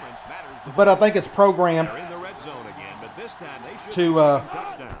performance matters, But I think it's programmed they're in the red zone again, but this time they should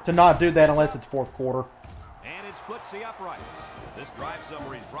touchdown. to not do that unless it's 4th quarter. And it splits the uprights. This drive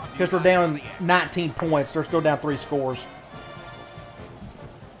summary is brought to you Because they're by down the 19 points. They're still down 3 scores.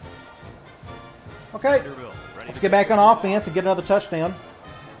 Okay, Vanderbilt. Ready let's to get back on offense and get another touchdown.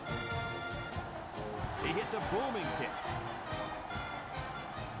 He hits a booming kick.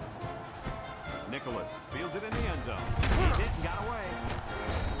 Nicholas fields it in the end zone. He's hit and got away.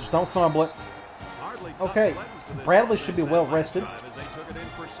 Just don't fumble it. Hardly tough Okay, buttons for this Bradley offense should be that well last rested. drive as they took it in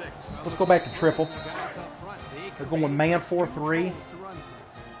for 6. Let's go back to triple. Guys up front, They're going man 4-3.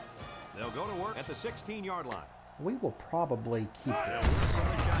 They'll go to work at the 16-yard line. We will probably keep this. From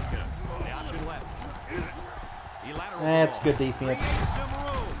the shotgun. The option left. He laterals That's the ball. good defense. Creates some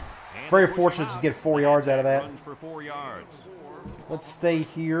room. And Very pushes fortunate to out. get 4 yards out of that. Runs for 4 yards. Let's stay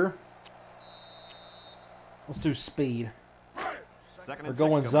here. Let's do speed. Second We're and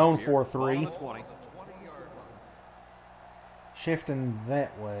going 6 zone coming up here. 4-3. Ball on the 20. Shifting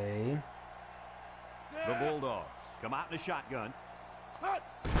that way. The Bulldogs come out in a shotgun.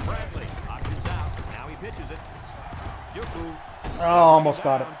 Bradley options out. Now he pitches it. Juku. Oh, almost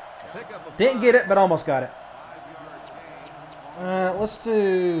got it. Pick up a Didn't five. get it, but almost got it. Let's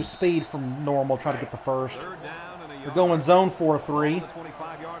do speed from normal. Try to get the first. 3rd down and a We're yard. going zone On 4-3. the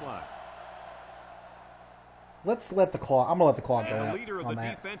 25-yard line. Let's let the clock. I'm gonna let the clock go And the out leader of on the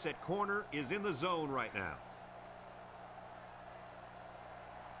that. defense at corner is in the zone right now.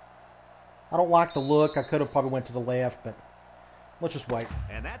 I don't like the look. I could have probably went to the left, but let's just wait.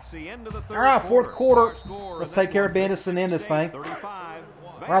 And that's the end of the third All right, fourth quarter. Score Let's take care of business and end this thing. 35.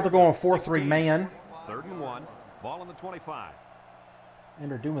 All right, they're going 4-3 man. 3rd and 1. Ball on the 25. And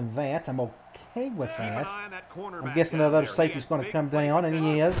they're doing that. I'm okay with Keep an that. eye on that cornerback I'm guessing down the other there. safety's He going has to come big down, and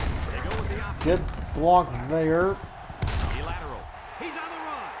he is. They go with the option. Good block there. He lateral. He's on the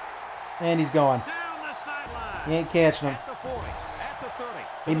run. And he's gone. Down the sideline. He ain't catching him. At the 40. At the 30.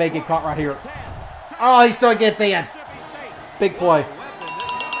 He may get caught right here. Oh, he still gets in. Big play.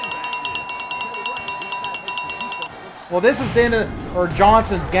 Well, this is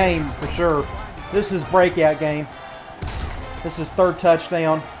Johnson's game for sure. This is breakout game. This is 3rd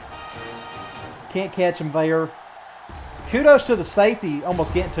touchdown. Can't catch him there. Kudos to the safety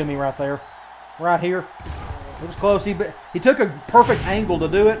almost getting to me right there. Right here. It was close. He took a perfect angle to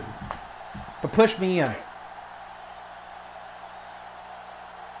do it, to push me in.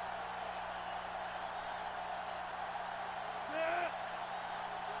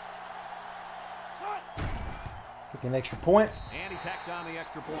 Kick an extra point. And he tacks on the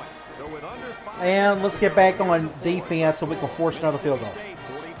extra point. So with under 5 And let's get back on defense so we can force another field goal.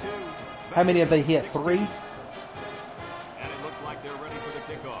 42. How many have they hit? 3? And it looks like they're ready for the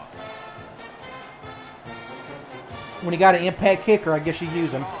kickoff. When you got an impact kicker, I guess you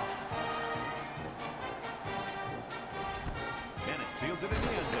use him. Bennett fields it in the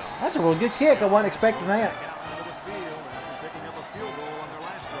end zone. That's a really good kick. I wasn't expecting that. Out of the field after picking up a field goal on their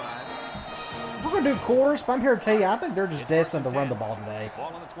last drive. We're going to do quarters, but I'm here to tell you, I think they're just destined to run the ball today.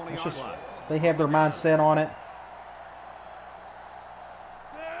 Ball on the 20-yard It's just, line. they have their mindset on it.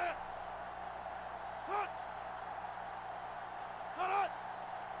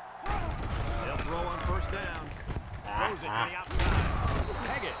 They'll throw on 1st down. Throws it to the outside.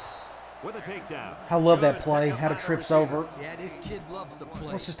 Haggis with a takedown. I love that play. How it trips over. Yeah, this kid loves to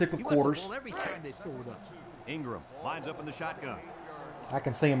play. Let's just stick with He wants the quarters. ball every time they throw it up. Ingram lines up in the shotgun. I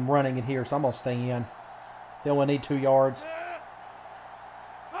can see him running in here, so I'm going to stay in. They only need 2 yards.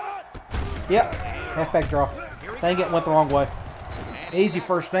 Yep. Halfback draw. Dang it, went the wrong way. Easy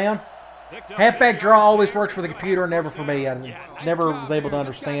 1st down. Halfback draw always works for the computer, never for me. I never was able to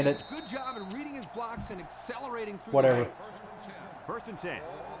understand it. Good job in reading his blocks and accelerating through Whatever. 1st and 10.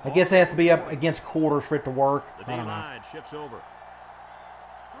 I guess it has to be up against quarters for it to work. The I don't know. D-line shifts over.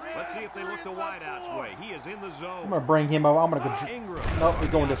 Let's see if they look the wideouts way. He is in the zone. I'm going to bring him over. I'm going to go. Ingram. Nope, he's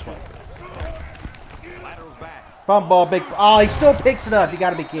going this way. Laterals back. Fumble, big. Oh, he still picks it up. You got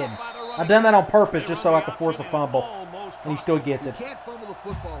to be kidding. I've done that on purpose just so I can force a fumble. And he still gets it. You can't fumble the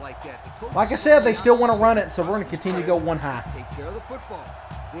football like that. The coach Like I said, they still want to run it, so we're going to continue to go 1 high. take care of the football.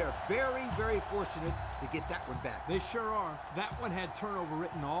 They are very, very fortunate to get that one back. They sure are. That one had turnover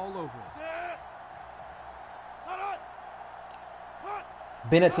written all over it.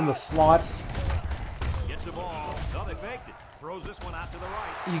 Bennett's in the slots. Gets the ball. No, they faked it. Throws this one out to the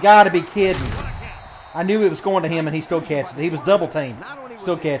right. You got to be kidding. What a catch. I knew it was going to him, and he still catches it. He was double teamed. Not only was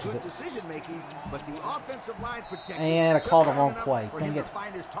Still it catches good it. decision making, but the offensive line protected And I just called the long wrong enough play. for Dang him it. to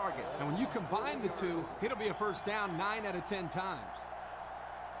find his target. And when you combine the two, it'll be a 1st down 9 out of 10 times.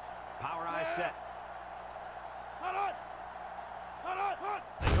 Power eye set.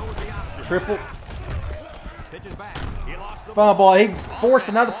 They go with the option. Triple Pitches back. He lost the fumble. He forced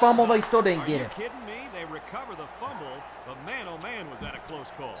another fumble. They still didn't Are get you it. kidding me? They recover the fumble, but man, oh man, was that a close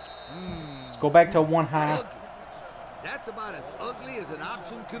call. Let's go back to 1 high. That's about as ugly as an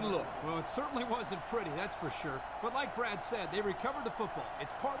option can look. Well, it certainly wasn't pretty, that's for sure. But like Brad said, they recovered the football.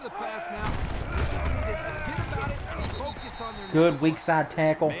 It's part of the pass now. Forget about it and focus on their Good weak side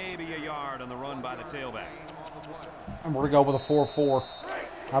tackle. Maybe a yard on the run by the tailback. And we're going to go with a 4-4.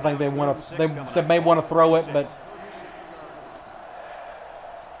 I think they want to. They may want to throw it, but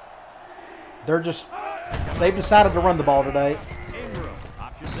they're just. They've decided to run the ball today. Ingram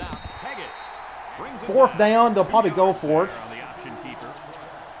options out. Haggis brings it 4th down, they'll probably go for it. on the option keeper.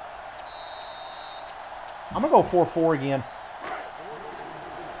 I'm gonna go 4-4 again.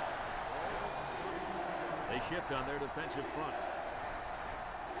 They shift on their defensive front.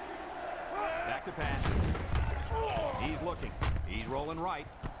 Back to pass. He's looking. He's rolling right.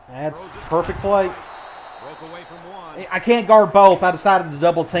 That's perfect play. Broke away from one. I can't guard both. I decided to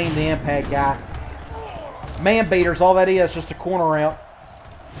double team the impact guy. Man beaters, all that is, just a corner out.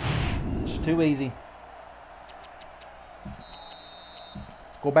 It's too easy.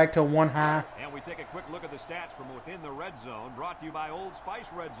 Let's go back to 1 high. And we take a quick look at the stats from within the red zone, brought to you by Old Spice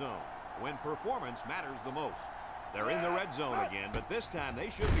Red Zone, when performance matters the most. They're in the red zone again, but this time they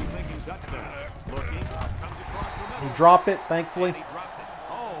should be thinking touchdown. Looking, comes across the middle. He dropped it, thankfully. And he dropped it.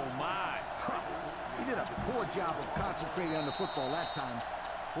 Oh, my. He did a poor job of concentrating on the football that time.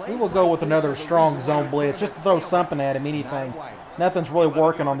 We will go with another strong zone blitz just to throw something at him, anything. Nothing's really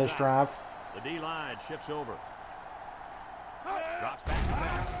working on this drive. The D-line shifts over. Drops back to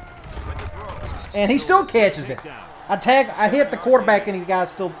pass. With the throw. And he still catches it. I hit the quarterback, and the guy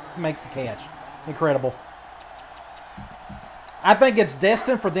still makes the catch. Incredible. I think it's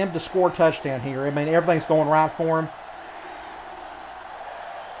destined for them to score a touchdown here. I mean, everything's going right for him.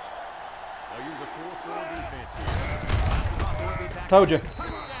 They'll use a 4-4 defense here. Told you.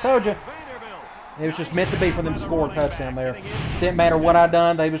 Told you. It was just meant to be for them to score a touchdown there. Didn't matter what I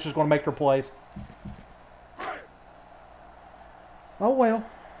done. They was just going to make their plays. Oh, well.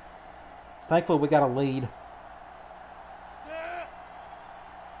 Thankfully, we got a lead.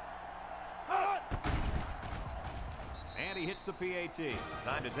 And he hits the PAT.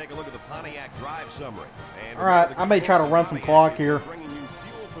 Time to take a look at the Pontiac drive summary. All right, I may try to run some clock here. Bringing you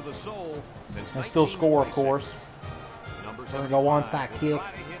fuel for the soul since And still score, of course. Number We're going to go onside kick.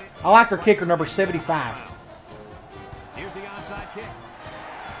 Try to hit it. I like their kicker, number 75. Here's the onside kick.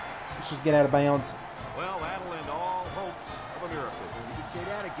 Let's just get out of bounds. Well, that'll end all hopes of a miracle. You can say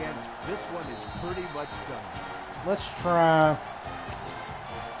that again. This one is pretty much done. Let's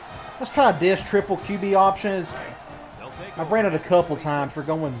try a dish triple QB options. They'll take I've over. ran it a couple times. We're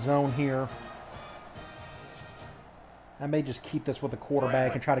going zone here. I may just keep this with the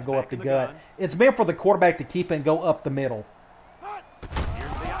quarterback and try to go up the gut. It's meant for the quarterback to keep it and go up the middle. Here's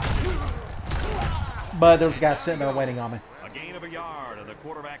the option. But there's a guy sitting there waiting on me. A gain of a yard of the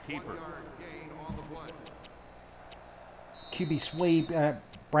quarterback keeper. QB sweep.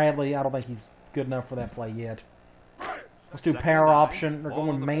 Bradley, I don't think he's good enough for that play yet. Let's do power option. They're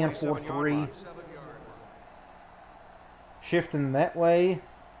going man 4-3. Shifting that way.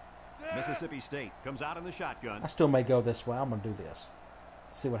 Mississippi State comes out in the shotgun. I still may go this way. I'm going to do this.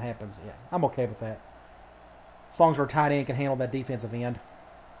 See what happens. Yeah, I'm okay with that. As long as our tight end can handle that defensive end.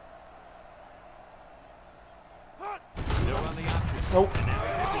 Still on the option. Nope. And now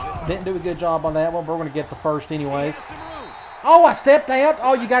he pitches it. Didn't do a good job on that one, but we're going to get the first anyways. Some room. Oh, I stepped out.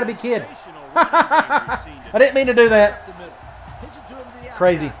 Oh, you got to be kidding. Sensational run we've seen I didn't mean to do that. The middle. Pitch it to him to the outside.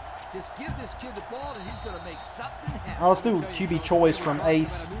 Crazy. Just give this kid the ball and he's going to make something happen. Oh, let's do QB choice from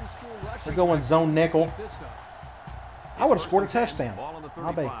Ace. They're going zone nickel. I would have scored a touchdown. Ball on the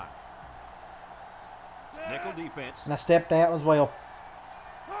I'll be. 35. Nickel defense. And I stepped out as well.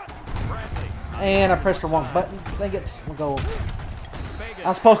 Bradley. And I pressed the wrong button. Dang it. We'll go. Vegas I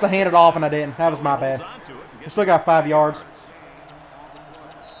was supposed to hand it off and I didn't. That was my bad. holds onto it and We gets still got 5 yards.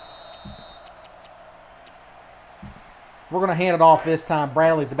 We're going to hand it off this time.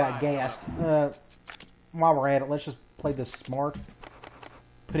 Bradley's about gassed. While we're at it, let's just play this smart.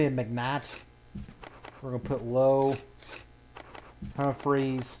 Put in McKnight. We're going to put Lowe,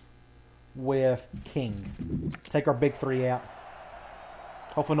 Humphreys with King. Take our big three out.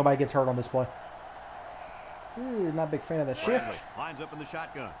 Hopefully nobody gets hurt on this play. Ooh, not a big fan of that Bradley shift. lines up in the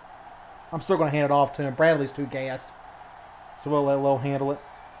shotgun. I'm still going to hand it off to him. Bradley's too gassed. So we'll let Lowe handle it.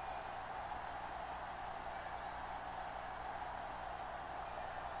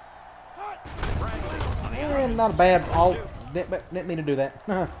 Bradley on the And not a bad. Didn't mean to do that.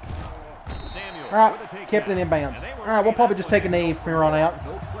 All Samuel right, with a takedown. kept it in bounds. And they were All right, we'll probably ready just take a knee from here on out.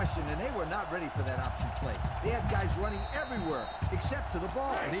 No question, and they were not ready for that option play. They had guys running everywhere except to the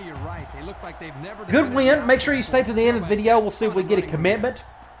ball. Lee, you're right. They look like they've never Good win. Make sure you stay to the end of the video. We'll see if we get a commitment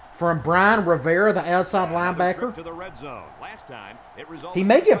from Brian Rivera, the outside linebacker. To the red zone. Last time, it resulted He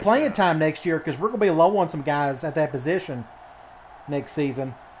may in a get playing touchdown. time next year because we're going to be low on some guys at that position next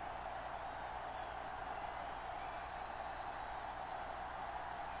season.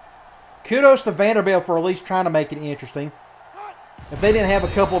 Kudos to Vanderbilt for at least trying to make it interesting. If they didn't have a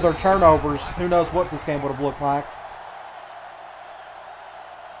couple of their turnovers, who knows what this game would have looked like.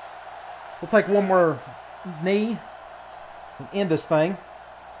 We'll take one more knee and end this thing.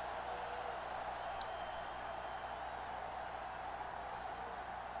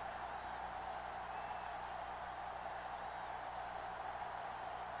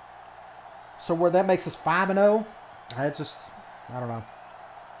 So where that makes us 5-0, I don't know.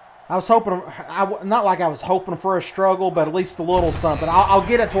 I was hoping, not like I was hoping for a struggle, but at least a little something. I'll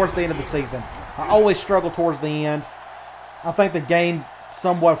get it towards the end of the season. I always struggle towards the end. I think the game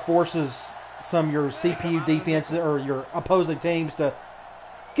somewhat forces some of your CPU defenses or your opposing teams to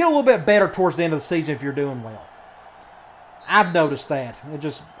get a little bit better towards the end of the season if you're doing well. I've noticed that.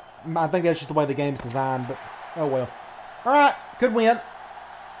 I think that's just the way the game's designed, but oh well. All right, good win.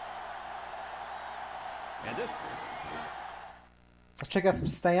 And this Let's check out some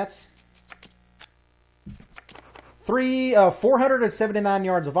stats. 479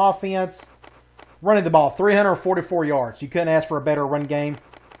 yards of offense. Running the ball, 344 yards. You couldn't ask for a better run game.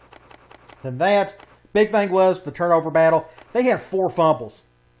 than that. Big thing was the turnover battle. They had 4 fumbles.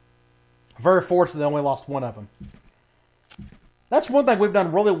 Very fortunate they only lost 1 of them. That's one thing we've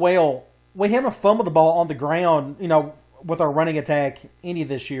done really well. We haven't fumbled the ball on the ground, you know, with our running attack any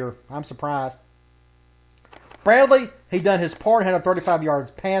this year. I'm surprised. Bradley, he done his part, had a 35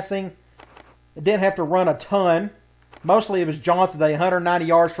 yards passing. It didn't have to run a ton. Mostly it was Johnson Day, 190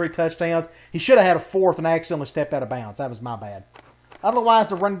 yards, 3 touchdowns. He should have had a 4th and accidentally stepped out of bounds. That was my bad. Otherwise,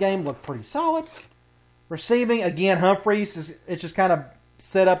 the run game looked pretty solid. Receiving, again, Humphreys, it's just kind of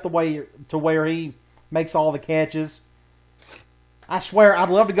set up the way to where he makes all the catches. I swear, I'd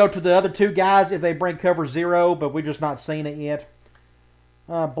love to go to the other 2 guys if they bring cover 0, but we're just not seeing it yet.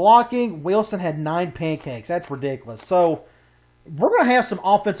 Blocking, Wilson had 9 pancakes. That's ridiculous. So, we're going to have some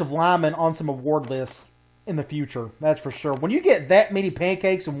offensive linemen on some award lists in the future. That's for sure. When you get that many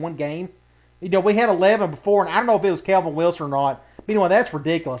pancakes in one game, you know, we had 11 before, and I don't know if it was Calvin Wilson or not. But anyway, that's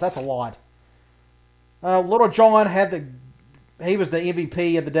ridiculous. That's a lot. Little John he was the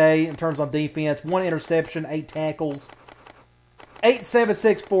MVP of the day in terms of defense. 1 interception, 8 tackles.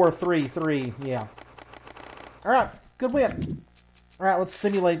 8-7-6-4-3-3. Yeah. All right. Good win. All right, let's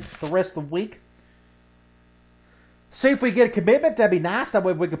simulate the rest of the week. See if we get a commitment. That'd be nice. That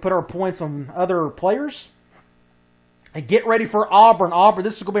way we could put our points on other players. And get ready for Auburn. Auburn,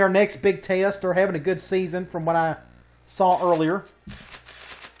 this is going to be our next big test. They're having a good season from what I saw earlier.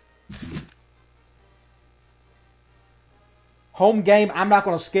 Home game, I'm not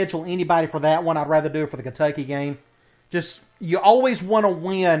going to schedule anybody for that one. I'd rather do it for the Kentucky game. Just, you always want to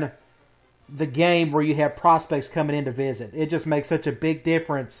win the game where you have prospects coming in to visit. It just makes such a big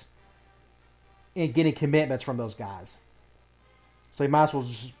difference in getting commitments from those guys. So you might as well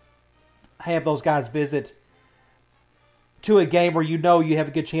just have those guys visit to a game where you know you have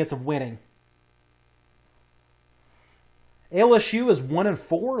a good chance of winning. LSU is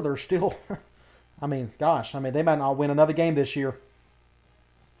 1-4. They're still, I mean, gosh, they might not win another game this year.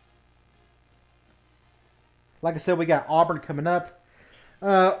 Like I said, we got Auburn coming up.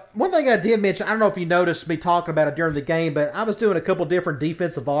 One thing I did mention, I don't know if you noticed me talking about it during the game, but I was doing a couple different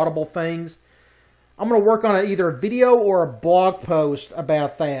defensive audible things. I'm going to work on either a video or a blog post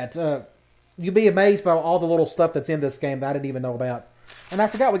about that. You'd be amazed by all the little stuff that's in this game that I didn't even know about. And I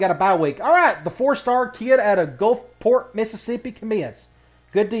forgot we got a bye week. All right, the 4-star kid out of Gulfport, Mississippi commits.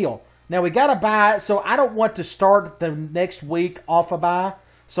 Good deal. Now, we got a bye, so I don't want to start the next week off a bye.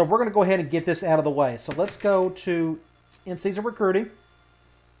 So we're going to go ahead and get this out of the way. So let's go to in-season recruiting.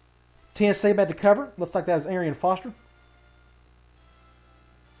 Tennessee about to cover. Looks like that was Arian Foster.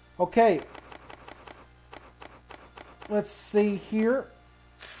 Okay. Let's see here.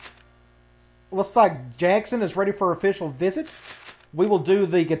 Looks like Jackson is ready for official visit. We will do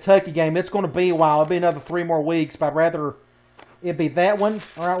the Kentucky game. It's going to be a while. It'll be another 3 more weeks, but I'd rather it be that one.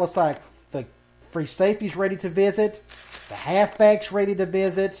 All right, looks like the free safety's ready to visit. The halfback's ready to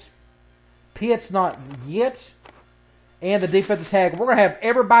visit. Pitt's not yet. And the defensive tackle. We're going to have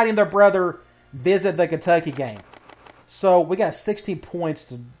everybody and their brother visit the Kentucky game. So we got 16 points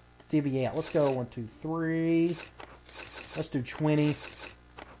to divvy out. Let's go 1, 2, 3. Let's do 20.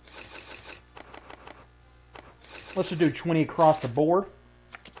 Let's just do 20 across the board.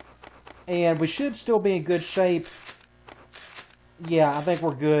 And we should still be in good shape. Yeah, I think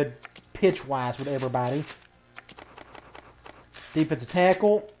we're good pitch-wise with everybody. Defensive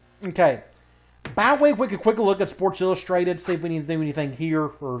tackle. Okay. Bye week, we could quickly look at Sports Illustrated, see if we need to do anything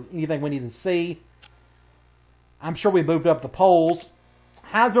here or anything we need to see. I'm sure we moved up the polls.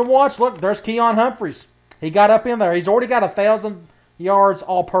 Heisman watch. Look, there's Keon Humphreys. He got up in there. He's already got 1,000 yards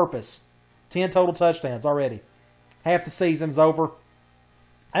all-purpose. 10 total touchdowns already. Half the season's over.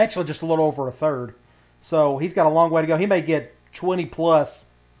 Actually, just a little over a third. So it's got a long way to go. He may get 20-plus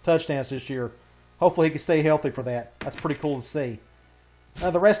touchdowns this year. Hopefully he can stay healthy for that. That's pretty cool to see.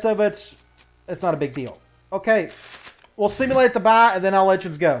 The rest of it's not a big deal. Okay, we'll simulate the bye, and then I'll let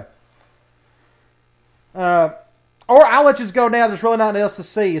you go. Or I'll let you go now. There's really nothing else to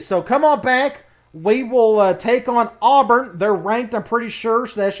see. So come on back. We will take on Auburn. They're ranked, I'm pretty sure,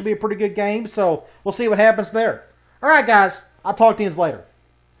 so that should be a pretty good game. So we'll see what happens there. All right, guys. I'll talk to you later.